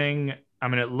this thing, I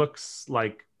mean, it looks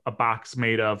like a box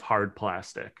made of hard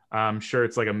plastic. I'm sure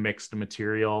it's like a mixed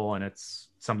material, and it's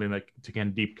something that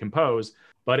can decompose,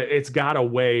 but it's got to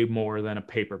weigh more than a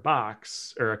paper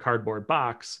box or a cardboard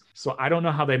box. So I don't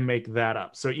know how they make that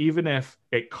up. So even if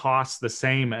it costs the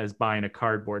same as buying a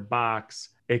cardboard box,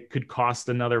 it could cost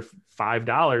another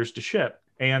 $5 to ship.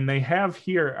 And they have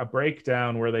here a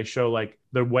breakdown where they show like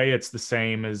the way it's the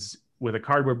same as with a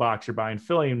cardboard box. You're buying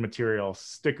filling material,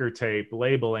 sticker tape,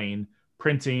 labeling,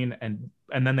 printing, and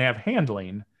then they have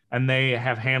handling, and they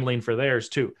have handling for theirs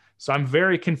too. So I'm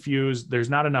very confused. There's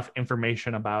not enough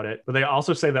information about it, but they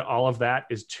also say that all of that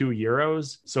is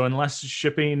 €2. So unless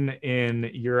shipping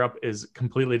in Europe is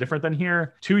completely different than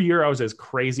here, €2 is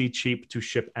crazy cheap to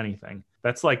ship anything.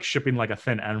 That's like shipping like a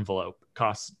thin envelope.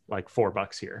 Costs like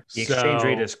 $4 here. The exchange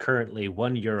rate is currently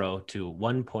 €1 to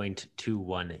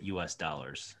 $1.21 US.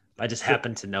 I just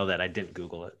happened to know that. I didn't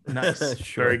Google it. Nice.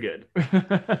 Sure. Very good.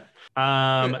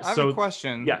 I have a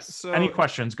question. Yes. So, any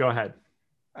questions? Go ahead.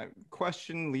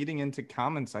 Question leading into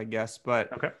comments, I guess.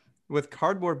 But okay. With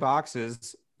cardboard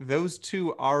boxes, those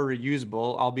two are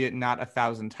reusable, albeit not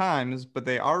 1,000 times, but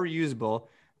they are reusable.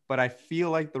 But I feel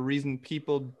like the reason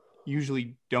people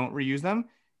usually don't reuse them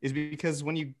is because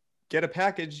when you get a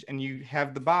package and you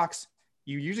have the box,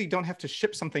 you usually don't have to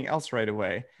ship something else right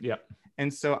away. Yep.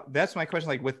 And so that's my question.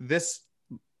 Like with this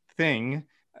thing,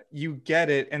 you get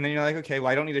it, and then you're like, okay,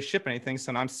 well, I don't need to ship anything,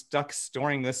 so now I'm stuck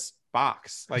storing this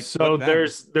box. Like, so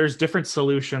there's different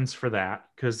solutions for that,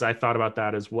 because I thought about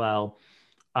that as well.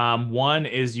 One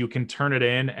is you can turn it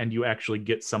in, and you actually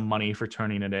get some money for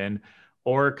turning it in,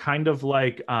 or kind of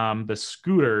like the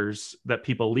scooters that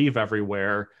people leave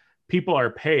everywhere. People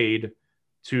are paid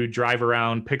to drive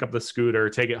around, pick up the scooter,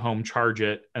 take it home, charge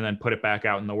it, and then put it back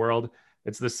out in the world.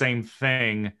 It's the same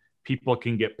thing. People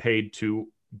can get paid to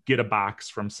get a box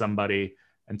from somebody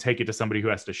and take it to somebody who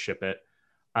has to ship it.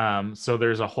 So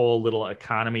there's a whole little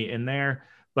economy in there,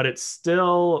 but it's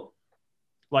still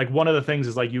like one of the things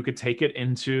is like you could take it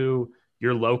into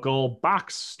your local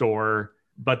box store,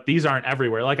 but these aren't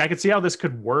everywhere. Like I could see how this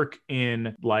could work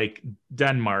in like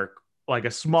Denmark, like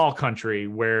a small country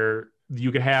where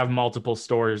you could have multiple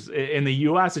stores. In the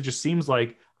US, it just seems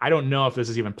like, I don't know if this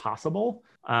is even possible.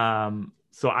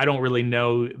 So I don't really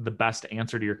know the best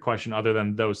answer to your question other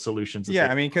than those solutions.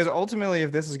 Yeah, I mean, because ultimately,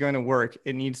 if this is going to work,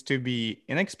 it needs to be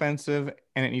inexpensive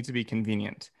and it needs to be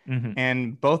convenient. Mm-hmm.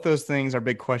 And both those things are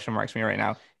big question marks for me right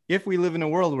now. If we live in a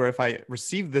world where if I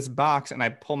receive this box and I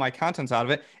pull my contents out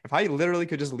of it, if I literally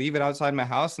could just leave it outside my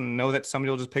house and know that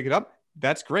somebody will just pick it up,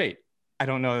 that's great. I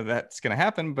don't know that that's going to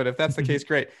happen, but if that's the case,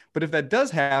 great. But if that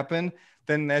does happen,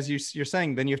 then as you're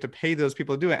saying, then you have to pay those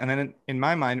people to do it. And then in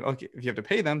my mind, okay, if you have to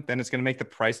pay them, then it's going to make the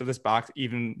price of this box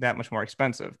even that much more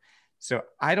expensive. So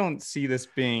I don't see this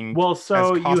being as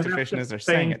cost efficient as they're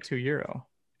saying at €2.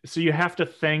 So you have to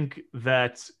think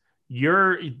that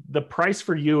the price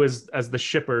for you as the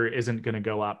shipper isn't going to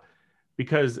go up,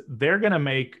 because they're going to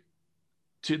make,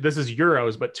 this is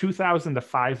euros, but 2,000 to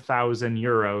 5,000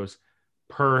 euros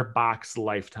per box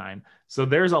lifetime. So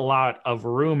there's a lot of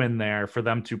room in there for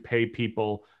them to pay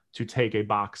people to take a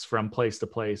box from place to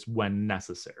place when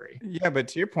necessary. Yeah, but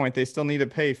to your point, they still need to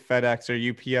pay FedEx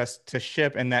or UPS to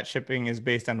ship, and that shipping is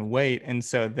based on weight, and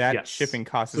so that shipping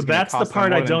cost is. So that's the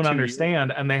part I don't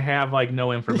understand, and they have like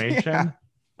no information.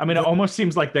 I mean, it almost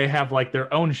seems like they have like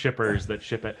their own shippers that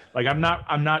ship it. Like I'm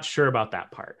not sure about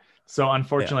that part. So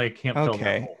unfortunately, I can't fill that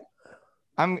Okay. hole.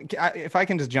 If I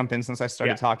can just jump in since I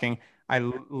started talking, I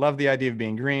love the idea of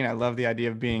being green. I love the idea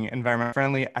of being environment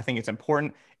friendly. I think it's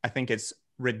important. I think it's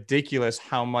ridiculous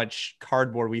how much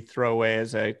cardboard we throw away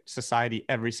as a society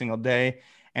every single day.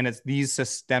 And it's these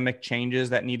systemic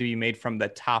changes that need to be made from the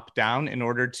top down in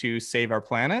order to save our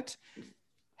planet.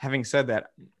 Having said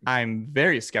that, I'm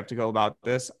very skeptical about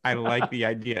this. I like the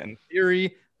idea in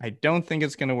theory. I don't think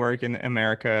it's going to work in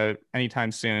America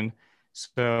anytime soon.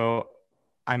 So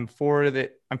I'm for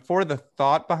the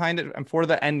thought behind it. I'm for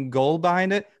the end goal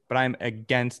behind it, but I'm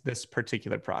against this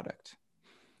particular product.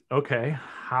 Okay.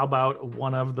 How about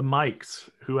one of the mics?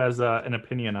 Who has an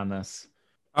opinion on this?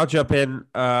 I'll jump in.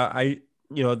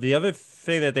 The other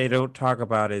thing that they don't talk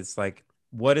about is like,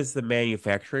 what is the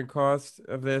manufacturing cost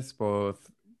of this? Both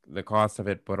the cost of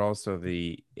it, but also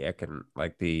the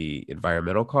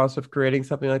environmental cost of creating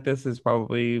something like this is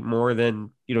probably more than,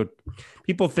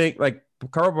 people think. Like,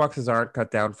 cardboard boxes aren't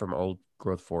cut down from old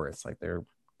growth forests. Like, they're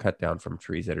cut down from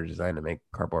trees that are designed to make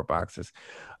cardboard boxes.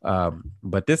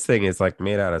 But this thing is like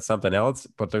made out of something else.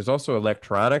 But there's also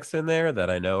electronics in there that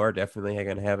I know are definitely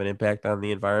going to have an impact on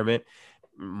the environment,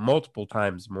 multiple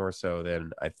times more so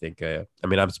than I think.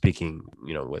 I'm speaking,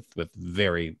 with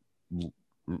very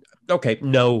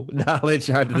no knowledge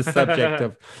on the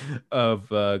subject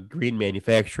of green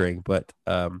manufacturing, but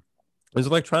there's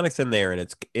electronics in there, and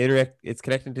it's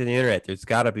connected to the internet. There's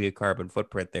got to be a carbon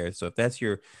footprint there. So if that's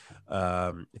your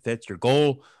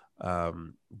goal,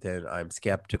 then I'm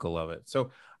skeptical of it.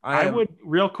 So I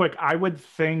would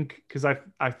think, because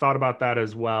I thought about that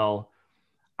as well.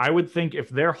 I would think if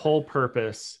their whole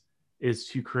purpose is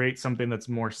to create something that's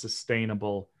more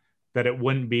sustainable, that it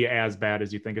wouldn't be as bad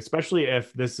as you think, especially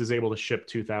if this is able to ship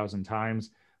 2,000 times,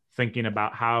 thinking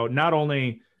about how not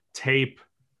only tape,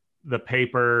 the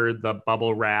paper, the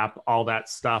bubble wrap, all that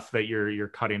stuff that you're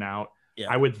cutting out. Yeah.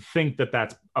 I would think that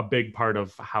that's a big part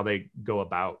of how they go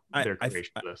about their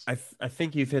creation of this. I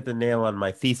think you've hit the nail on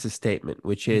my thesis statement,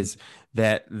 which is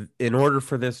that in order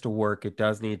for this to work, it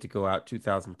does need to go out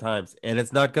 2,000 times, and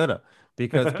it's not gonna,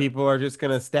 because people are just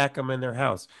gonna stack them in their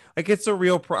house. Like, it's a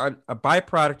real a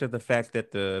byproduct of the fact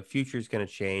that the future is going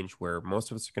to change, where most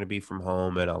of us are going to be from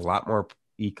home, and a lot more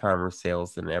e-commerce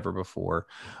sales than ever before,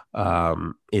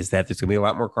 is that there's gonna be a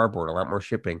lot more cardboard, a lot more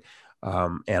shipping.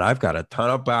 And I've got a ton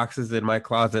of boxes in my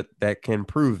closet that can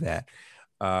prove that.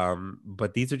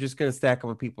 But these are just going to stack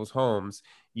up in people's homes.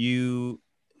 You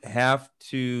have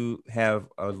to have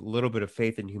a little bit of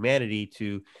faith in humanity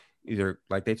to either,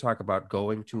 like they talk about,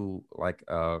 going to like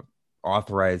a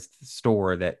authorized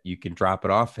store that you can drop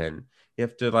it off in. You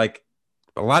have to, like,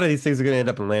 a lot of these things are going to end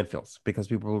up in landfills because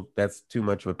that's too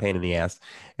much of a pain in the ass,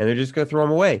 and they're just going to throw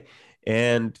them away.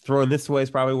 And throwing this away is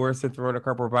probably worse than throwing a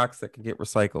cardboard box that can get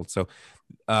recycled. So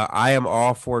I am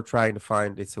all for trying to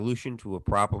find a solution to a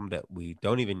problem that we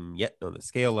don't even yet know the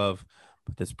scale of,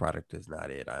 but this product is not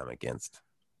it. I'm against.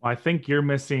 Well, I think you're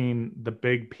missing the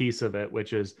big piece of it,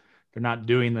 which is they're not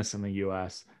doing this in the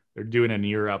US. They're doing it in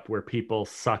Europe, where people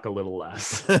suck a little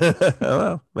less.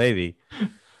 Well, maybe.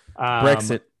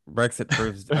 Brexit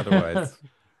proves otherwise.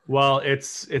 Well,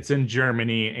 it's in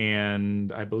Germany,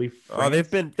 and I believe France. Oh, they've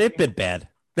been bad.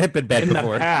 They've been bad in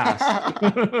before. The past.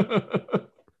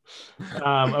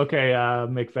 Okay,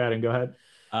 McFadden, go ahead.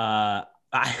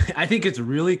 I think it's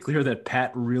really clear that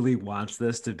Pat really wants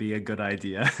this to be a good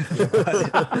idea,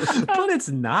 but it's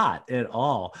not at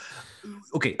all.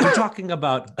 Okay, we're talking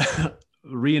about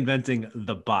reinventing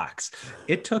the box.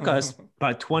 It took us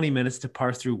about 20 minutes to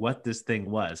parse through what this thing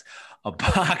was. A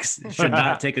box should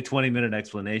not take a 20-minute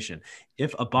explanation.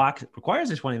 If a box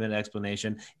requires a 20-minute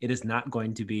explanation, it is not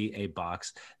going to be a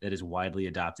box that is widely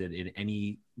adopted in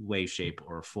any way, shape,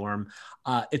 or form.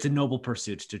 It's a noble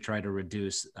pursuit to try to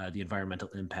reduce the environmental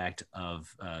impact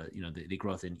of the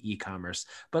growth in e-commerce.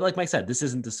 But like Mike said, this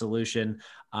isn't the solution.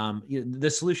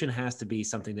 The solution has to be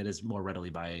something that is more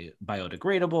readily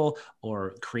biodegradable,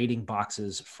 or creating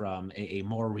boxes from a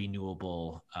more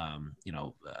renewable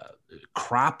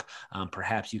crop.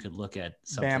 Perhaps you could look at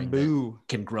something bamboo that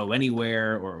can grow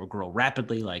anywhere or grow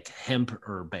rapidly, like hemp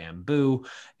or bamboo.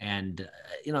 And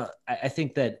I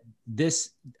think that this,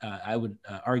 I would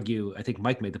argue, I think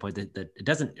Mike made the point that it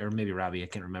doesn't, or maybe Robbie, I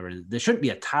can't remember, there shouldn't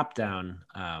be a top-down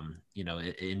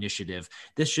initiative.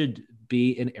 This should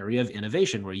be an area of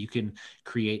innovation where you can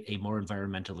create a more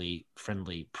environmentally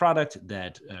friendly product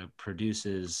that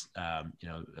produces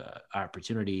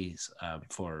opportunities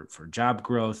for job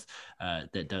growth,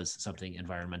 that does something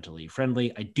environmentally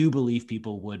friendly. I do believe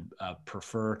people would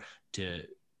prefer to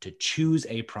choose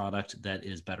a product that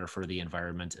is better for the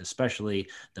environment, especially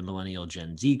the millennial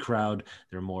Gen Z crowd.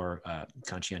 They're more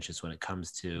conscientious when it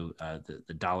comes to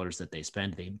the dollars that they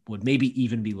spend. They would maybe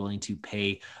even be willing to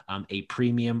pay a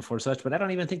premium for such, but I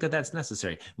don't even think that that's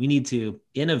necessary. We need to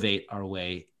innovate our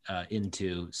way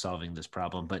into solving this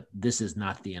problem, but this is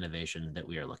not the innovation that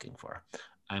we are looking for.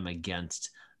 I'm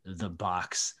against the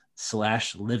box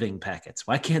 / living packets.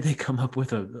 Why can't they come up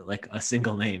with a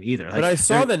single name either? When I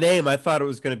saw the name, I thought it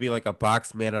was going to be like a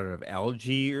box made out of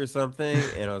algae or something,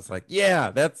 and I was like,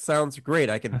 yeah, that sounds great.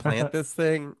 I can plant this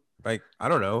thing. Like, I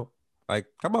don't know, like,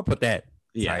 come up with that.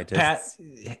 Yeah, Pat,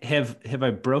 have I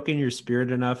broken your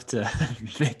spirit enough to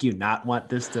make you not want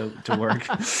this to work?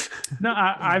 No,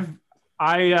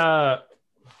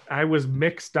 I was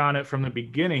mixed on it from the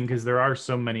beginning because there are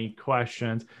so many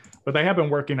questions, but they have been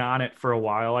working on it for a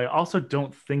while. I also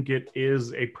don't think it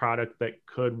is a product that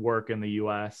could work in the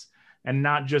US, and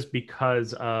not just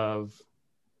because of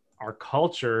our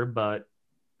culture, but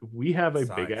we have a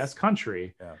big ass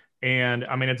country. Yeah. And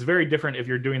I mean, it's very different if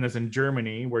you're doing this in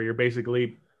Germany, where you're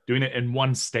basically doing it in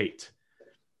one state.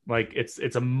 Like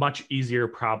it's a much easier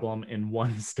problem in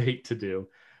one state to do.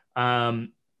 But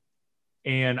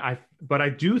I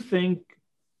do think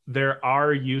there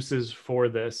are uses for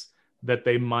this that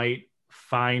they might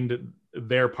find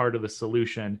their part of the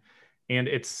solution. And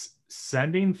it's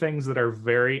sending things that are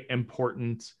very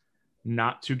important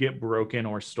not to get broken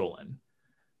or stolen.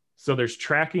 So there's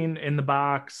tracking in the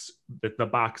box, that the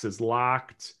box is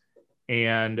locked,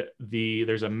 and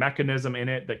there's a mechanism in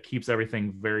it that keeps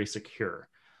everything very secure.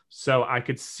 So I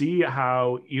could see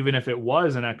how, even if it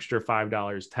was an extra $5,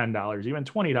 $10, even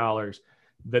 $20,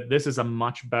 that this is a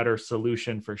much better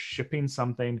solution for shipping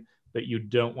something that you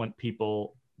don't want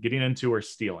people getting into or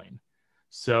stealing.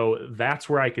 So that's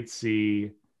where I could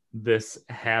see this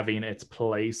having its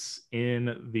place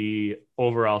in the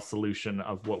overall solution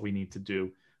of what we need to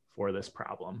do for this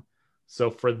problem. So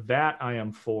for that, I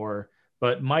am for.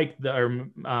 But Mike,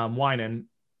 Winan,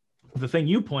 the thing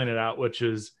you pointed out, which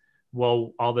is,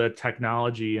 well, all the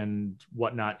technology and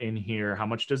whatnot in here, how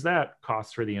much does that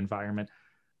cost for the environment?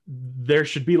 There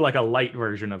should be like a light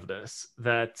version of this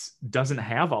that doesn't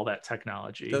have all that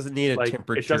technology. Doesn't need a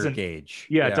temperature gauge.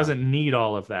 Yeah, it doesn't need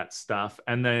all of that stuff.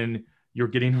 And then you're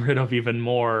getting rid of even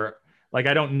more. Like,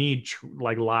 I don't need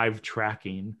live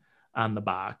tracking on the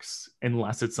box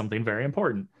unless it's something very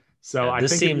important. So yeah, I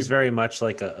this think seems very much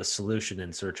like a solution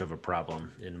in search of a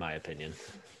problem, in my opinion.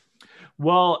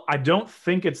 Well, I don't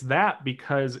think it's that,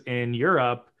 because in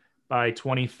Europe by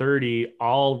 2030,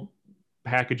 all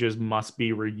packages must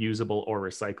be reusable or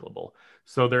recyclable.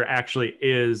 So there actually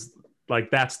is,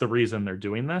 that's the reason they're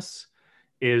doing this,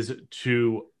 is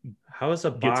to how is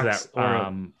a get box to that,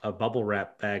 or a bubble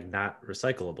wrap bag not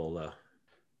recyclable though?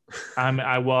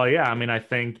 I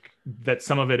think that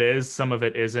some of it is, some of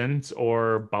it isn't.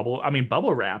 Or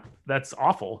bubble wrap, that's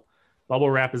awful.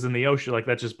 Bubble wrap is in the ocean,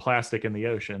 that's just plastic in the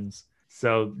oceans.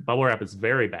 So bubble wrap is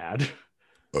very bad.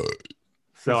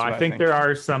 So I think there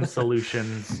are some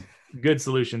solutions, good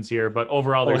solutions here, but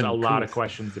overall there's a lot of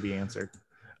questions to be answered.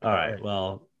 All right.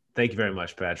 Well, thank you very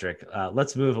much, Patrick.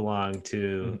 Let's move along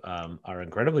to our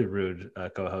incredibly rude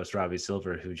co-host, Robbie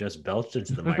Silver, who just belched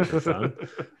into the microphone.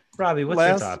 Robbie, what's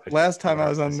your topic? Last time I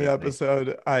was on the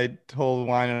episode, I told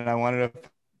Winan I wanted to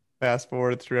fast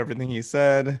forward through everything he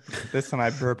said. This time I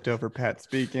burped over Pat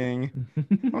speaking.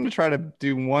 I'm going to try to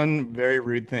do one very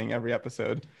rude thing every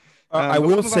episode. I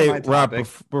will say, Rob,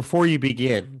 before you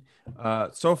begin,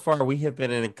 so far we have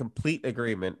been in a complete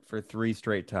agreement for 3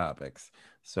 straight topics.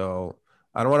 So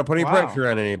I don't want to put any pressure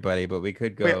on anybody, but we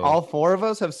could go. Wait, all four of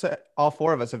us have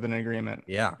been in agreement.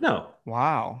 Yeah. No.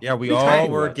 Wow. Yeah, we all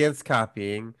were against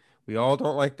copying. We all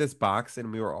don't like this box,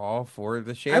 and we were all for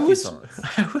the shanty songs.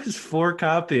 I was for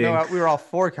copying. No, we were all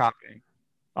for copying.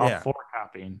 For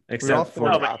copying. Except for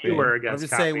copying. You were against. I'm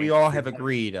just copying. saying we all have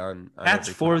agreed on that's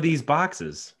for these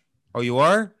boxes. Oh, you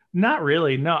are? Not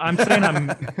really. No, I'm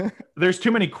saying there's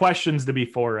too many questions to be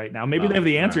for right now. Maybe they have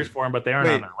the answers for them, but they aren't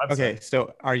on their website. Okay,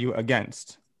 so are you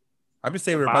against? I'm just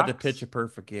saying we're about to pitch a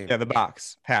perfect game. Yeah, the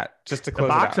box. Pat, just to close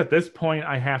the box it out. At this point,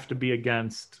 I have to be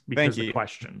against because of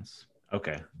questions.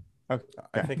 Okay.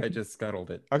 I think I just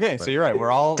scuttled it. Okay, so you're right.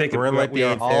 We're all we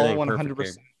are all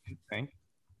 100%. All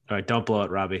right, don't blow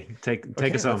it, Robbie. Take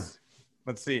us home.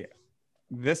 Let's see.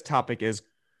 This topic is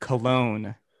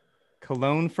cologne.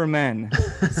 Cologne for men.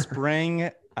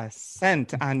 Spraying a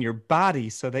scent on your body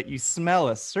so that you smell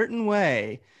a certain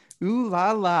way. Ooh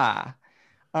la la.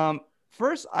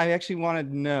 First, I actually wanted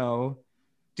to know,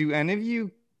 do any of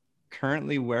you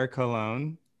currently wear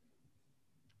cologne?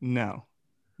 No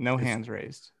hands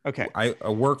raised. Okay. I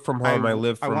work from home. I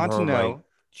live from home. I want to know.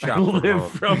 shop from live home.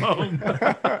 from home.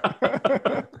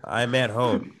 I'm at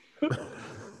home.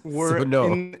 Were So,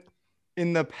 no.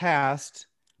 in the past,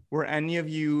 were any of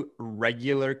you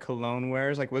regular cologne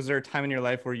wearers? Like, was there a time in your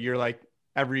life where you're like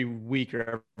every week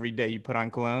or every day you put on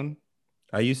cologne?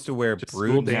 I used to wear Just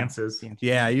school Brute. dances.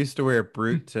 Yeah, I used to wear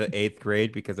Brute to 8th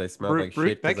grade because I smelled Brute- like Brute,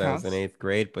 shit because that I was in counts. 8th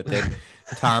grade. But then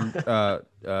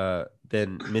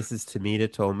then Mrs.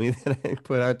 Tamita told me that I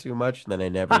put on too much, and then I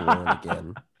never wore it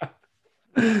again.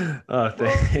 Oh,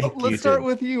 thank Let's you. start Tim.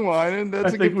 with you, Wine. That's I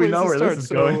a think good we place know to where start. this is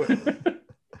So,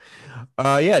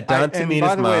 going. Yeah, Don and Tamita's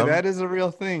by the way, mom. that is a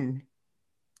real thing.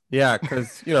 Yeah,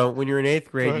 because when you're in 8th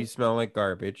grade, ahead. you smell like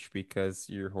garbage because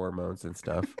your hormones and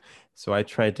stuff. So I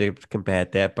tried to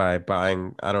combat that by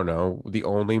buying, I don't know, the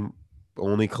only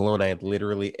cologne I had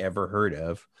literally ever heard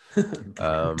of,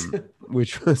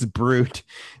 which was Brute.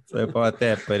 So I bought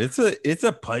that, but it's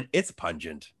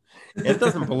pungent. It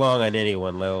doesn't belong on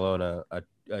anyone, let alone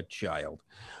a child.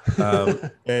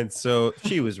 And so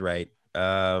she was right.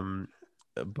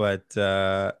 But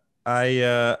I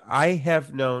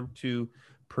have known to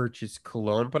purchase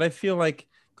cologne, but I feel like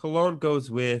cologne goes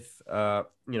with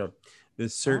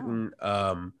this certain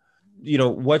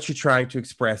what you're trying to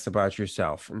express about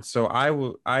yourself. And so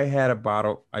I had a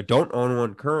bottle. I don't own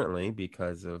one currently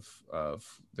because of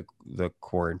the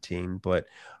quarantine, but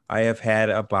I have had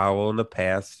a bottle in the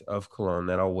past of cologne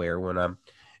that I'll wear when I'm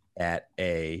at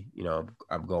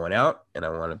I'm going out and I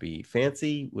want to be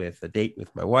fancy with a date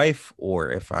with my wife,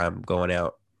 or if I'm going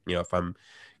out, if I'm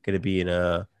going to be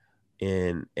at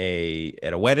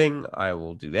a wedding, I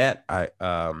will do that.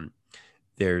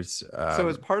 There's So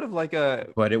it's part of like a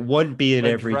but it wouldn't be an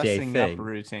everyday dressing thing. up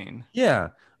routine. Yeah,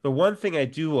 the one thing I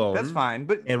do own, That's fine,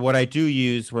 but and what I do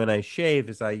use when I shave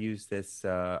is I use this.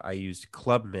 I used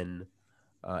Clubman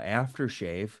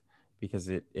aftershave because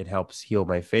it helps heal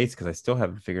my face because I still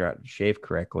haven't figured out to shave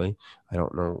correctly. I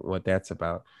don't know what that's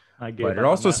about. I gave But up it on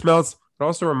also that. smells. It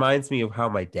also reminds me of how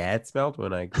my dad smelled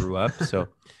when I grew up. So,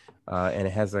 and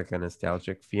it has like a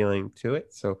nostalgic feeling to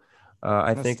it. So,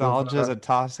 I think nostalgia is a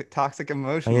toxic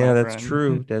emotion. yeah, my that's friend.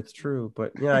 true. That's true.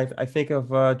 But yeah, I think of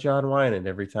John Wynan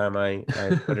every time I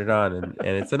put it on, and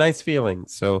it's a nice feeling.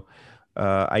 So,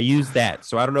 I use that.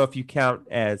 So I don't know if you count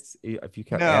No,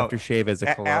 aftershave as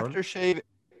a cologne.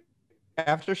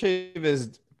 Aftershave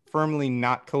is firmly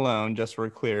not cologne, just so we're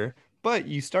clear. But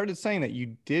you started saying that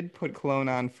you did put cologne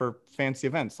on for fancy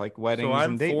events like weddings So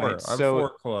I'm and date for nights. I'm So for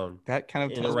cologne that kind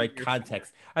of in the tells me right you're-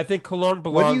 context. I think cologne What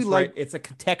do belongs you like? right. It's a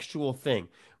contextual thing.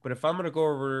 But if I'm gonna go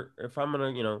over, if I'm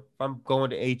going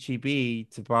to HEB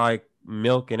to buy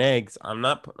milk and eggs, I'm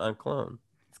not putting on cologne.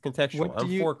 It's contextual. What do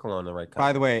I'm you- for cologne in the right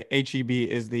By context. the way, HEB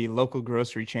is the local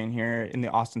grocery chain here in the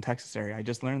Austin, Texas area. I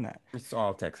just learned that. It's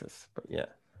all Texas, but yeah.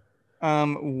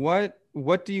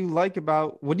 What do you like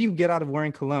about what do you get out of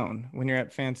wearing cologne when you're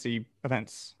at fancy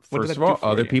events? What does First that of all, do for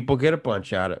other you? people get a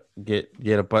bunch out of get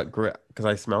a butt because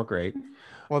I smell great.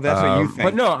 Well, that's what you think.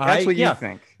 But no, that's what yeah, you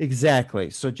think. exactly.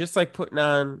 So just like putting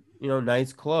on,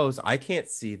 nice clothes, I can't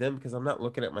see them because I'm not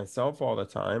looking at myself all the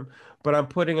time. But I'm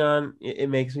putting on. It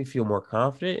makes me feel more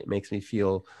confident. It makes me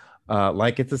feel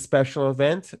like it's a special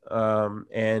event.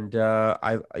 And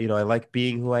I like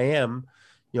being who I am,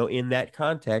 in that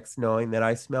context, knowing that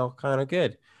I smell kind of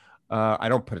good. I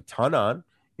don't put a ton on.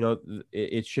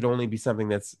 It should only be something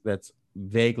that's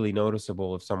vaguely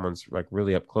noticeable if someone's like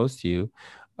really up close to you.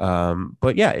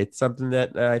 But yeah, it's something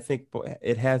that I think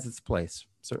it has its place.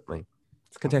 Certainly,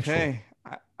 it's contextual. Okay.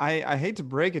 I hate to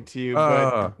break it to you,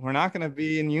 Uh. but we're not going to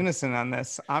be in unison on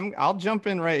this. I'll jump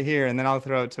in right here, and then I'll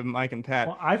throw it to Mike and Pat.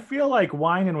 Well, I feel like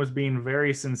Winan was being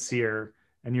very sincere,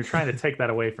 and you're trying to take that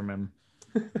away from him.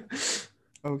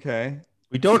 Okay.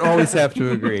 We don't always have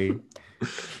to agree.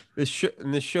 This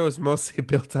show is mostly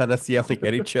built on us yelling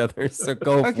at each other. So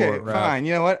go Okay, for it, Rob. fine.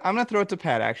 You know what? I'm going to throw it to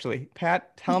Pat, actually.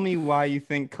 Pat, tell me why you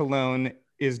think cologne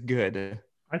is good.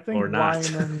 I think Or not.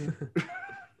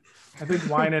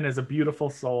 Winan is a beautiful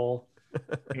soul,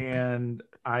 and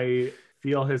I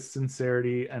feel his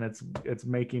sincerity, and it's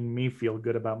making me feel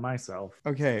good about myself.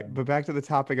 Okay, but back to the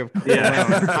topic of cologne.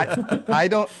 Yeah. I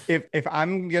don't. If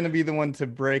I'm gonna be the one to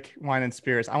break wine and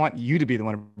spirits, I want you to be the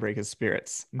one to break his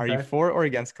spirits. Are you Okay. for or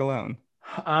against cologne?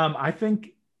 I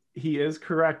think he is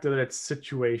correct that it's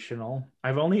situational.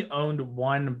 I've only owned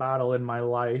one bottle in my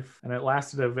life, and it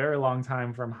lasted a very long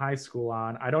time from high school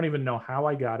on. I don't even know how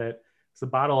I got it. It's a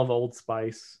bottle of Old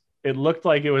Spice. It looked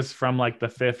like it was from like the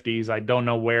 50s. I don't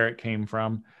know where it came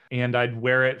from. And I'd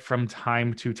wear it from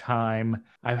time to time.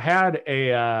 I've had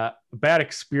a bad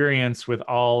experience with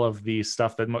all of the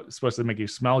stuff that's supposed to make you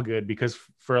smell good, because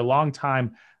for a long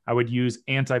time I would use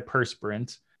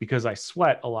antiperspirant because I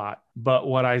sweat a lot. But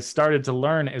what I started to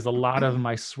learn is a lot of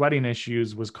my sweating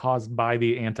issues was caused by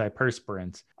the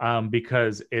antiperspirant,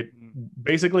 because it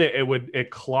basically it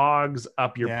clogs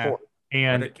up your pores,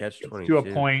 and catch to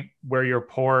a point where your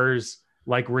pores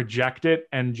like reject it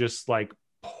and just like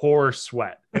pour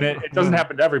sweat. And it doesn't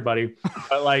happen to everybody,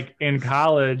 but like in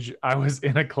college, I was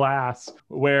in a class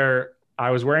where I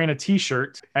was wearing a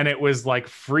t-shirt and it was like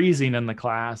freezing in the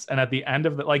class. And at the end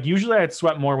of the, like, usually I'd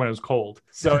sweat more when it was cold.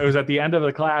 So it was at the end of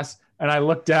the class and I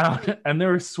looked down and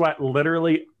there was sweat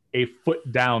literally a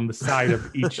foot down the side of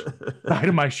each side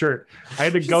of my shirt. I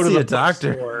had to go to the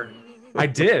doctor. I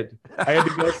did. I had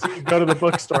to go to the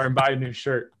bookstore and buy a new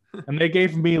shirt. And they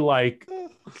gave me like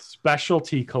special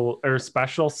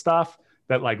stuff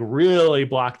that like really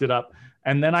blocked it up.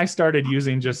 And then I started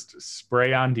using just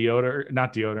spray on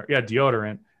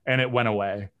deodorant, and it went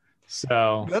away.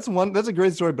 So that's a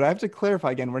great story, but I have to clarify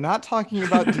again. We're not talking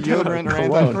about deodorant or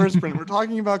antiperspirant. We're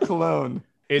talking about cologne.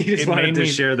 He just wanted to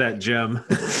share that gem.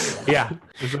 Yeah.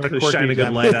 Shine a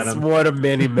good light on him. It's one of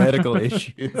many medical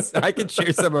issues. I can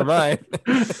share some of mine.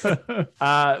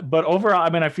 But overall, I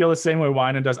mean, I feel the same way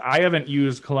Winan does. I haven't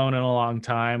used cologne in a long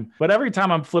time, but every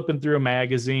time I'm flipping through a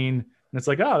magazine, and it's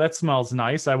like, oh, that smells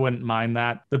nice, I wouldn't mind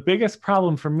that. The biggest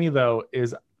problem for me, though,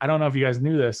 is I don't know if you guys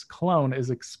knew this, cologne is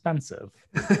expensive.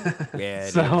 Yeah,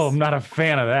 so I'm not a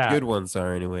fan of that. Good ones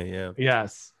are anyway, yeah.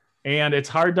 Yes. And it's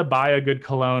hard to buy a good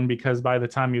cologne because by the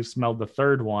time you've smelled the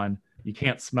third one, you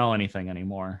can't smell anything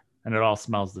anymore. And it all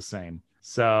smells the same.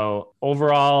 So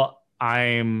overall,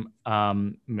 I'm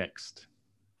mixed.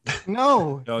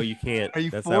 No, you can't. Are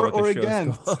you That's for not what the or show's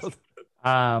against? called.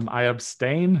 I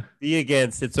abstain. Be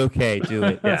against. It's okay. Do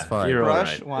it. That's fine. You're all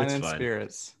Brush, right. wine, It's and fine.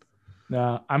 spirits.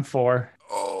 No, I'm for.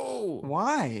 Oh,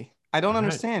 Why? I don't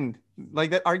understand.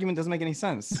 Like, that argument doesn't make any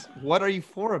sense. What are you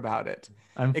for about it?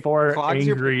 I'm It for clogs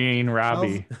your- angrying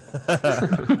Robbie.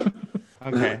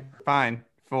 Okay, fine.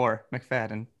 For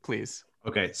McFadden, please.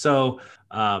 Okay, so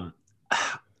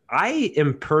I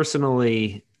am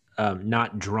personally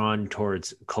not drawn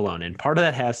towards cologne, and part of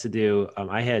that has to do.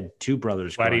 I had two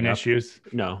brothers. Sweating growing up. issues.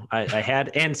 No, I had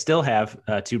and still have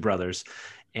two brothers,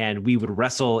 and we would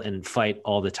wrestle and fight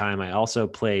all the time. I also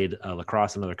played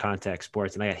lacrosse and other contact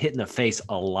sports, and I got hit in the face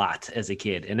a lot as a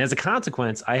kid. And as a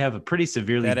consequence, I have a pretty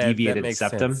severely deviated makes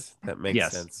septum. sense. That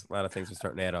makes sense. A lot of things are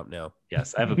starting to add up now.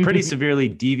 Yes, I have a pretty severely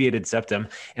deviated septum,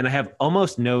 and I have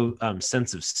almost no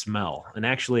sense of smell. And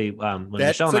actually, when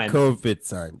That's Michelle a and COVID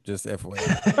sign, just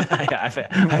FYI. I've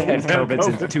had COVID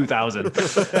since 2000.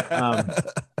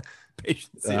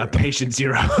 Patient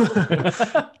zero.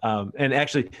 And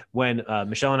actually, when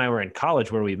Michelle and I were in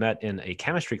college, where we met in a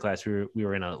chemistry class, we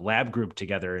were in a lab group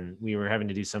together, and we were having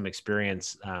to do some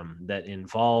experience that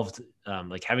involved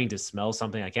like having to smell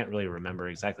something. I can't really remember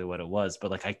exactly what it was, but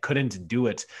like I couldn't do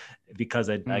it because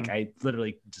I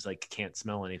literally just like can't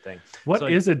smell anything. What So,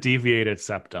 is a deviated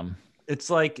septum? it's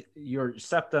like your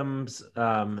septums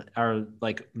are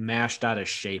like mashed out of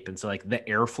shape, and so like the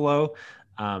airflow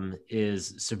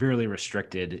is severely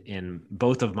restricted in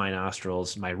both of my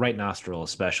nostrils, my right nostril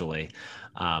especially.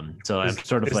 So I'm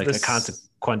sort of like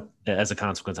as a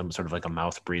consequence, I'm sort of like a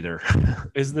mouth breather.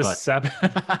 Is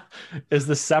the is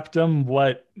the septum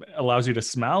what allows you to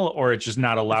smell, or it's just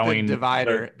not allowing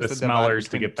divider. the It's the smellers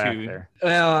to divider get back between there?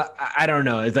 Well, I don't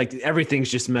know. It's like everything's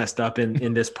just messed up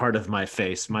in this part of my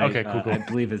face. Okay, cool. I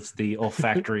believe it's the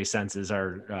olfactory senses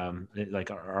are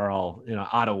all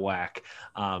out of whack.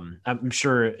 I'm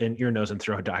sure an ear, nose, and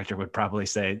throat doctor would probably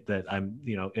say that I'm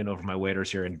in over my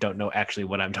waders here and don't know actually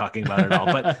what I'm talking about at all.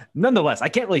 But nonetheless, I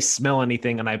can't really smell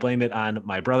anything, and I blame it on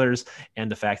my brothers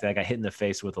and the fact that I got hit in the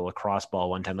face with a lacrosse ball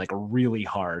one time, like really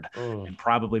hard, and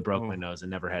probably broke my nose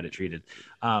and never had it treated.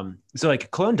 So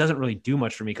like cologne doesn't really do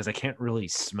much for me because I can't really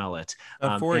smell it.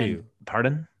 Not for you.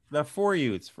 Pardon? Not for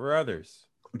you. It's for others.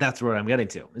 That's what I'm getting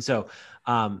to. So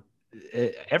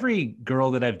every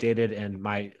girl that I've dated, and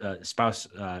my spouse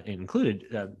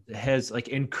included, has like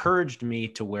encouraged me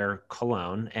to wear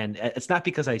cologne. And it's not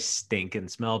because I stink and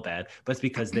smell bad, but it's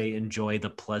because they enjoy the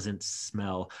pleasant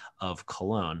smell of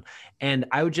cologne. And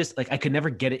I would just I could never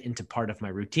get it into part of my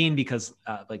routine because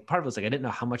part of it was like I didn't know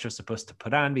how much I was supposed to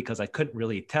put on because I couldn't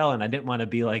really tell, and I didn't want to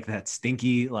be like that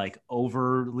stinky, like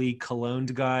overly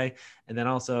cologned guy. And then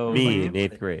also me in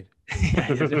 8th grade. Yeah,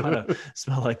 I didn't want to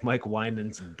smell like Mike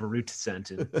Winans brute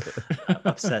scent and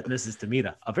upset Mrs.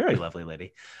 Tamita, a very lovely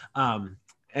lady. And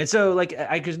so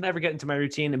I could never get into my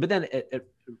routine. But then at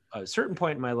a certain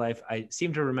point in my life, I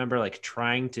seem to remember like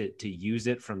trying to use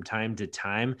it from time to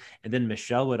time. And then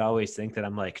Michelle would always think that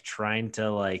I'm like trying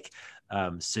to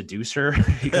seducer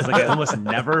because like I almost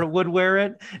never would wear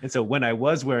it, and so when I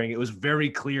was wearing it, it was very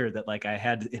clear that like I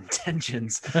had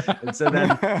intentions, and so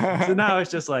now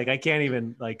it's just like I can't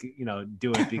even like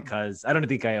do it because I don't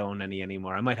think I own any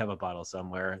anymore. I might have a bottle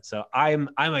somewhere, so I'm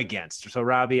against. So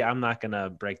Robbie, I'm not gonna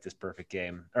break this perfect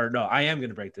game, or no, I am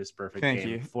gonna break this perfect Thank game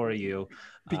you. For you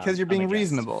because you're being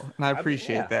reasonable, and I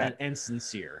appreciate that and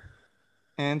sincere.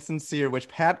 And sincere, which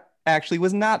Pat actually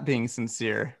was not being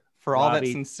sincere. For all Robbie,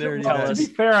 that sincerity, To be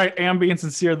fair, I am being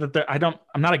sincere that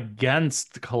I'm not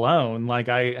against cologne. Like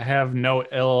I have no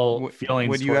ill feelings.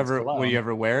 Would you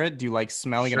ever wear it? Do you like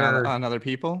smelling it on other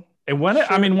people? And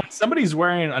when somebody's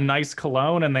wearing a nice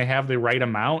cologne and they have the right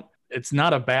amount, it's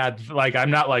not a bad, like,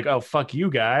 I'm not like, oh, fuck you,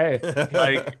 guy.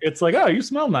 Like, it's like, oh, you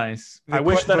smell nice. I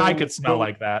wish that I could smell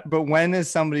like that. But when is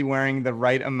somebody wearing the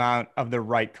right amount of the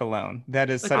right cologne? That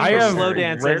is such I am slow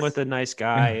dancing with a nice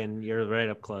guy and you're right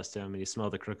up close to him and you smell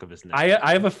the crook of his neck.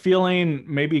 I have a feeling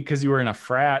maybe because you were in a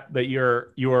frat that you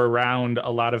were around a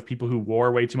lot of people who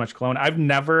wore way too much cologne. I've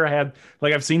never had,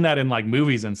 like, I've seen that in like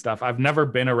movies and stuff. I've never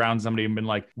been around somebody and been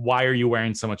like, why are you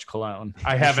wearing so much cologne?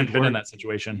 I haven't been in that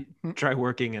situation. Try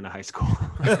working in a high school.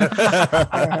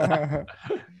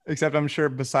 Except I'm sure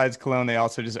besides cologne, they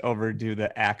also just overdo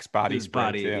the Axe body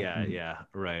spray. Yeah,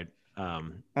 right.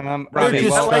 Robbie,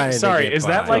 is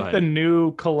that like the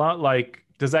new cologne? Like,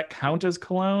 does that count as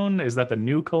cologne? Is that the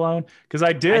new cologne? Because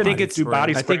I think it's do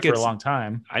body spray for a long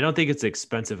time. I don't think it's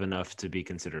expensive enough to be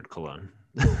considered cologne.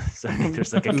 So I think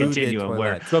there's like a continuum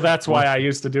where. So that's why I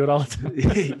used to do it all the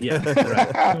time.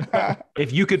 Yeah. Right.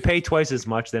 If you could pay twice as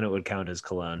much, then it would count as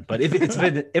cologne. But if it's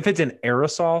an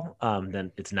aerosol,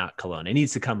 then it's not cologne. It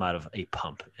needs to come out of a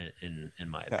pump, in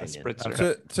my opinion.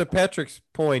 To Patrick's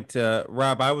point,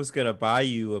 Rob, I was going to buy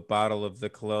you a bottle of the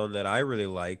cologne that I really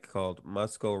like called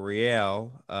Musco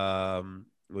Real,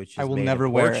 which is I will made never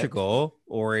in wear Portugal,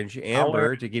 orange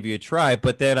amber, to give you a try.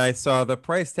 But then I saw the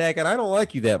price tag, and I don't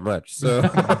like you that much. So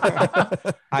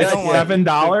I don't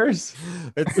 $7.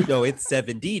 It's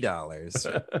 $70.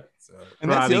 So.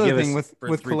 And that's the other thing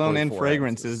with cologne and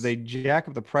fragrances, they jack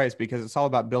up the price because it's all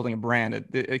about building a brand.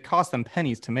 It costs them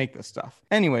pennies to make this stuff.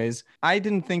 Anyways, I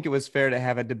didn't think it was fair to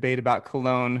have a debate about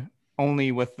cologne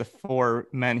only with the 4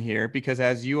 men here, because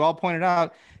as you all pointed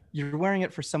out, you're wearing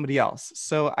it for somebody else.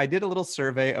 So I did a little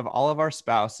survey of all of our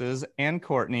spouses and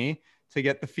Courtney to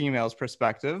get the female's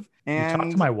perspective. And you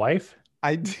talked to my wife?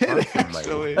 I did,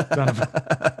 actually.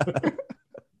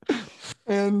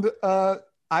 And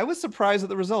I was surprised at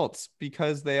the results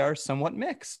because they are somewhat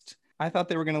mixed. I thought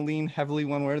they were going to lean heavily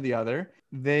one way or the other.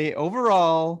 They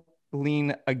overall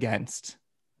lean against.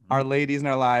 Our ladies in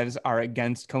our lives are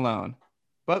against cologne,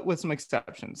 but with some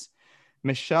exceptions.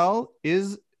 Michelle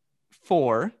is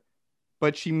for,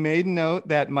 but she made note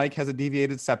that Mike has a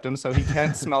deviated septum, so he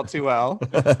can't smell too well.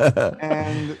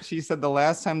 And she said the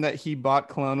last time that he bought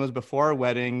cologne was before our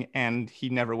wedding, and he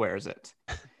never wears it.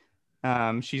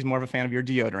 She's more of a fan of your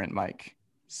deodorant, Mike.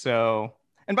 So,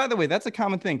 and by the way, that's a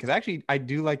common thing, because actually I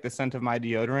do like the scent of my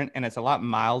deodorant, and it's a lot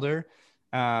milder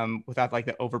without like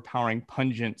the overpowering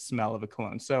pungent smell of a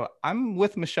cologne. So I'm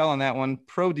with Michelle on that one,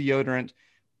 pro deodorant,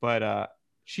 but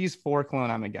she's for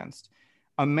cologne, I'm against.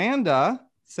 Amanda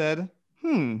said,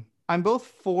 I'm both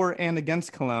for and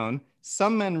against cologne.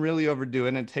 Some men really overdo it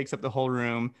and it takes up the whole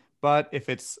room. But if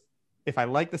I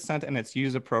like the scent and it's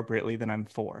used appropriately, then I'm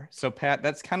for. So Pat,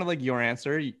 that's kind of like your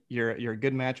answer. You're a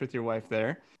good match with your wife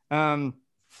there.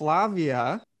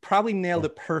 Flavia probably nailed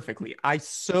it perfectly. I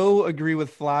so agree with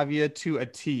Flavia to a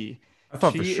T. I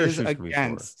thought for sure she was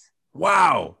against.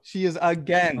 Wow. She is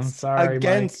against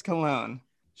Mike. cologne.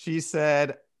 She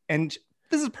said, and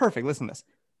this is perfect. Listen to this.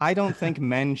 I don't think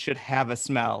men should have a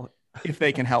smell if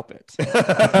they can help it.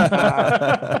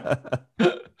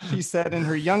 She said in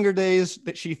her younger days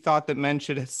that she thought that men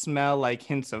should smell like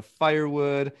hints of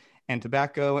firewood and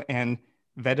tobacco and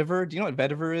vetiver. Do you know what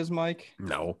vetiver is, Mike?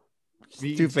 No. It's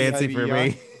too fancy for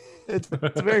me. It's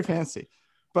very fancy.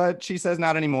 But she says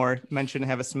not anymore. Men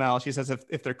shouldn't have a smell. She says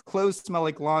if their clothes smell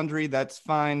like laundry, that's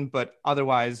fine. But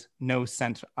otherwise, no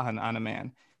scent on a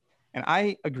man. And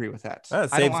I agree with that.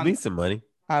 That saves me some money.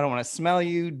 I don't want to smell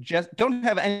you. Just don't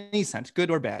have any scent,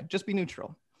 good or bad. Just be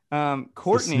neutral.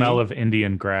 Courtney, the smell of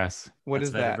Indian grass. What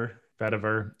is that?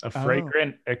 Vetiver, a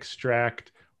fragrant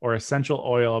extract or essential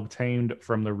oil obtained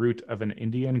from the root of an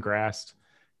Indian grass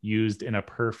used in a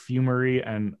perfumery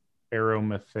and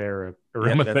aromatherapy.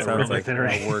 Yeah, that sounds like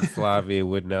a word Flavia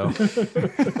would know.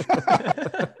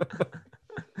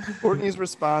 Courtney's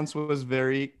response was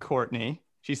very Courtney.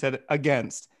 She said,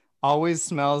 against. Always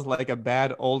smells like a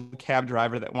bad old cab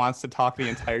driver that wants to talk the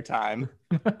entire time.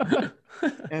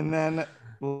 And then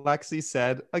Lexi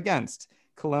said, against.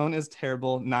 cologne is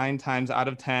terrible 9 times out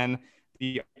of 10.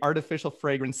 The artificial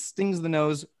fragrance stings the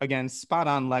nose. Again, spot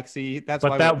on, Lexi. That's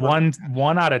But why that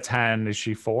one out of 10, is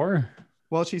she 4?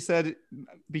 Well, she said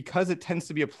because it tends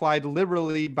to be applied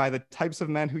liberally by the types of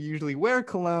men who usually wear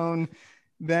cologne,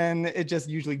 then it just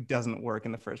usually doesn't work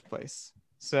in the first place.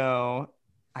 So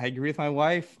I agree with my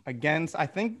wife. Against, I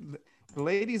think the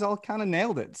ladies all kind of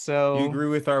nailed it. So You agree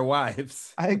with our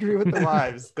wives. I agree with the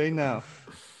wives. They know.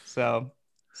 So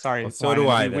sorry. Well, so do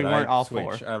I. We weren't all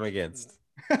for. I'm against.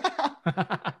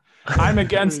 I'm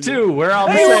against too. We're all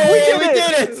the Hey, same. we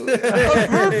did it. A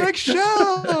perfect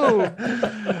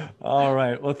show. All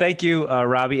right. Well, thank you,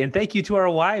 Robbie. And thank you to our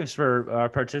wives for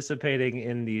participating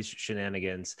in these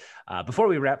shenanigans. Before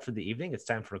we wrap for the evening, it's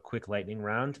time for a quick lightning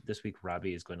round. This week,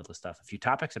 Robbie is going to list off a few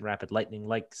topics in rapid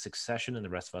lightning-like succession, and the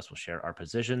rest of us will share our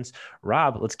positions.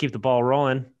 Rob, let's keep the ball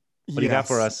rolling. What do you got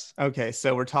for us? Okay.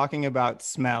 So we're talking about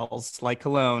smells like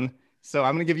cologne. So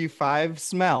I'm going to give you 5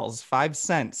 smells, 5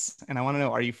 scents. And I want to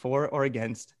know, are you for or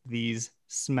against these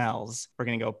smells? We're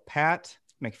going to go Pat,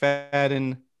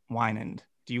 McFadden, Winand.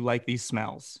 Do you like these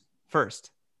smells? First,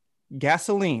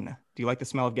 gasoline. Do you like the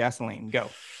smell of gasoline?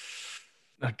 Go.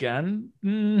 Again?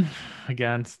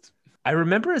 Against. I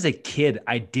remember as a kid,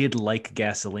 I did like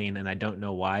gasoline, and I don't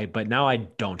know why, but now I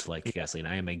don't like gasoline.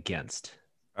 I am against.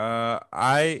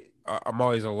 I'm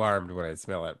always alarmed when I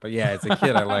smell it, but yeah, as a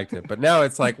kid I liked it, but now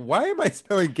it's like, why am I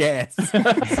smelling gas?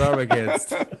 So I'm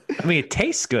against. I mean, it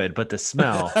tastes good, but the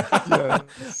smell. Yeah.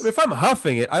 If I'm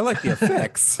huffing it, I like the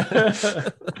effects.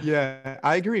 Yeah,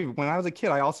 I agree. When I was a kid,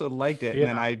 I also liked it. Yeah.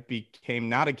 And then I became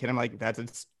not a kid. I'm like, that's a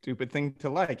stupid thing to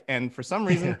like. And for some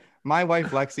reason, my wife,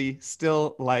 Lexi,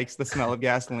 still likes the smell of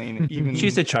gasoline. Even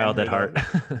She's a child at heart.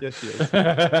 Yes, she is.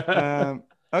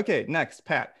 Okay, next,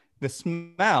 Pat. The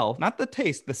smell, not the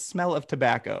taste, the smell of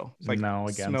tobacco. It's like No,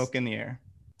 against. smoke in the air.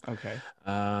 Okay.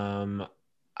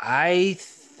 I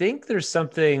think there's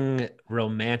something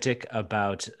romantic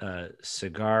about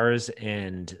cigars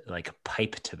and like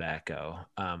pipe tobacco.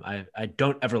 I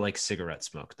don't ever like cigarette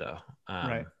smoke though.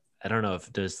 Right. I don't know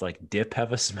if does like dip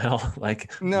have a smell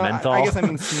like No, menthol. I guess I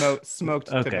mean smoked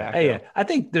Okay. tobacco. Yeah, I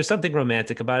think there's something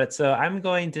romantic about it. So I'm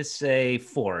going to say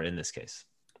 4 in this case.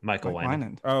 Michael Like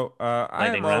Winand. Winand. I am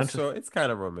Lightning round. also, it's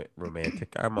kind of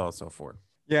romantic. I'm also for it.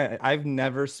 Yeah, I've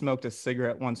never smoked a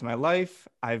cigarette once in my life.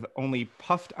 I've only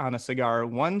puffed on a cigar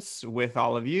once with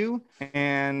all of you,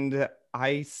 and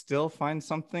I still find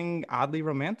something oddly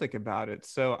romantic about it.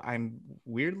 So I'm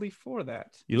weirdly for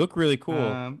that. You look really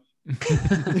cool.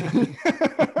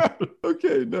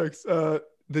 Okay, next. The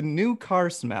new car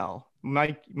smell.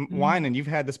 Mike Winand, you've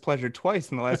had this pleasure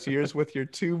twice in the last 2 years with your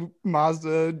 2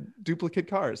 Mazda duplicate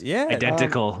cars. Yeah,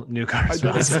 Identical new car I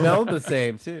smell. they smell the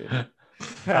same too.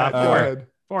 Pat, go 4. ahead.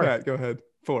 4. Pat, go ahead.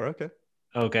 4, okay.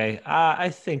 Okay. I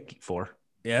think 4.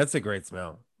 Yeah, that's a great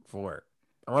smell. For it.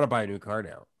 I want to buy a new car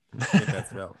now. Get that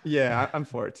smell. Yeah, I'm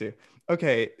for it too.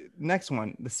 Okay, next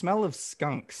one. The smell of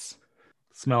skunks.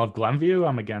 Smell of Glenview?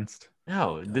 I'm against.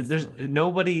 No, there's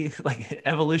nobody, like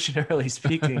evolutionarily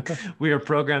speaking, we are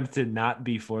programmed to not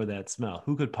be for that smell.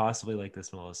 Who could possibly like the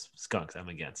smell of skunks? I'm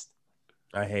against.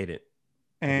 I hate it.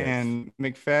 And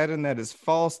McFadden, that is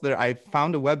false. There, I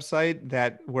found a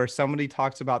website where somebody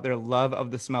talks about their love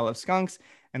of the smell of skunks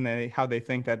and how they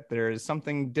think that there is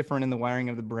something different in the wiring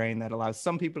of the brain that allows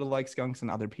some people to like skunks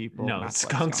and other people No, not to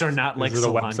skunks like are not like Is it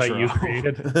a website you cilantro.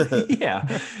 created?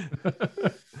 Yeah.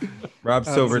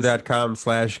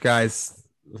 RobSilver.com/guys.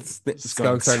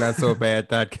 Skunks are not so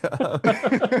bad.com.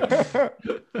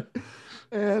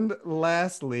 And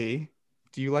lastly,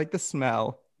 do you like the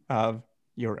smell of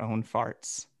your own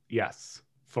farts? Yes.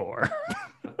 4.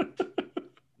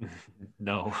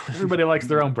 No. Everybody likes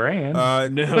their own brand.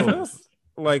 No.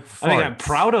 Like I mean, I'm farts.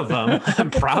 proud of them.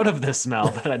 I'm proud of the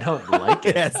smell, but I don't like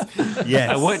it.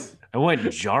 Yes. I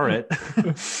wouldn't jar it.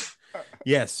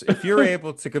 Yes, if you're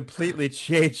able to completely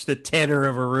change the tenor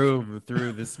of a room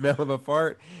through the smell of a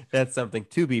fart, that's something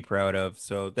to be proud of.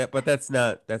 But that's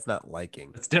not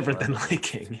liking. It's different than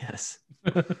liking. Yes.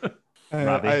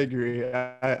 I agree.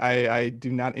 I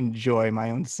do not enjoy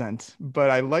my own scent, but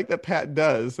I like that Pat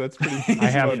does. That's pretty I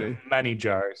have funny. many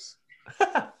jars.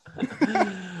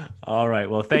 All right.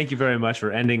 Well, thank you very much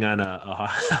for ending on a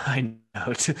high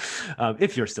note.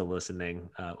 If you're still listening,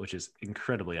 which is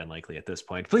incredibly unlikely at this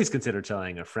point, please consider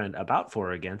telling a friend about For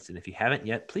or Against. And if you haven't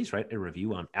yet, please write a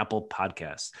review on Apple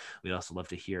Podcasts. We'd also love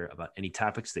to hear about any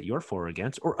topics that you're for or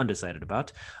against or undecided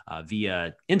about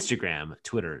via Instagram,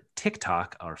 Twitter,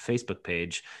 TikTok, our Facebook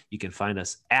page. You can find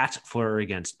us at For or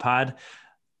Against Pod.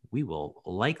 We will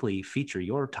likely feature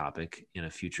your topic in a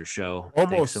future show.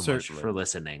 Almost Thanks so much certainly. for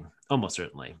listening. Almost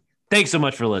certainly. Thanks so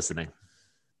much for listening.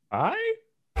 Bye.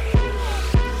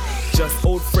 just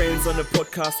old friends on the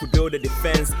podcast, we build a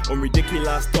defense on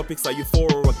ridiculous topics. Are you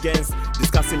for or against?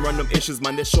 Discussing random issues,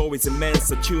 man, the show is immense.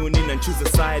 So tune in and choose a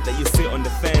side that you sit on the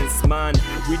fence, man.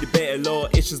 We debate a lot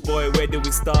of issues, boy, where do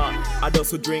we start? Adults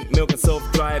who drink milk and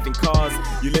self-driving cars.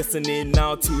 You listening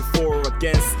now to for or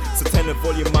against, so turn the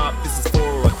volume up, this is for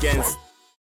or against.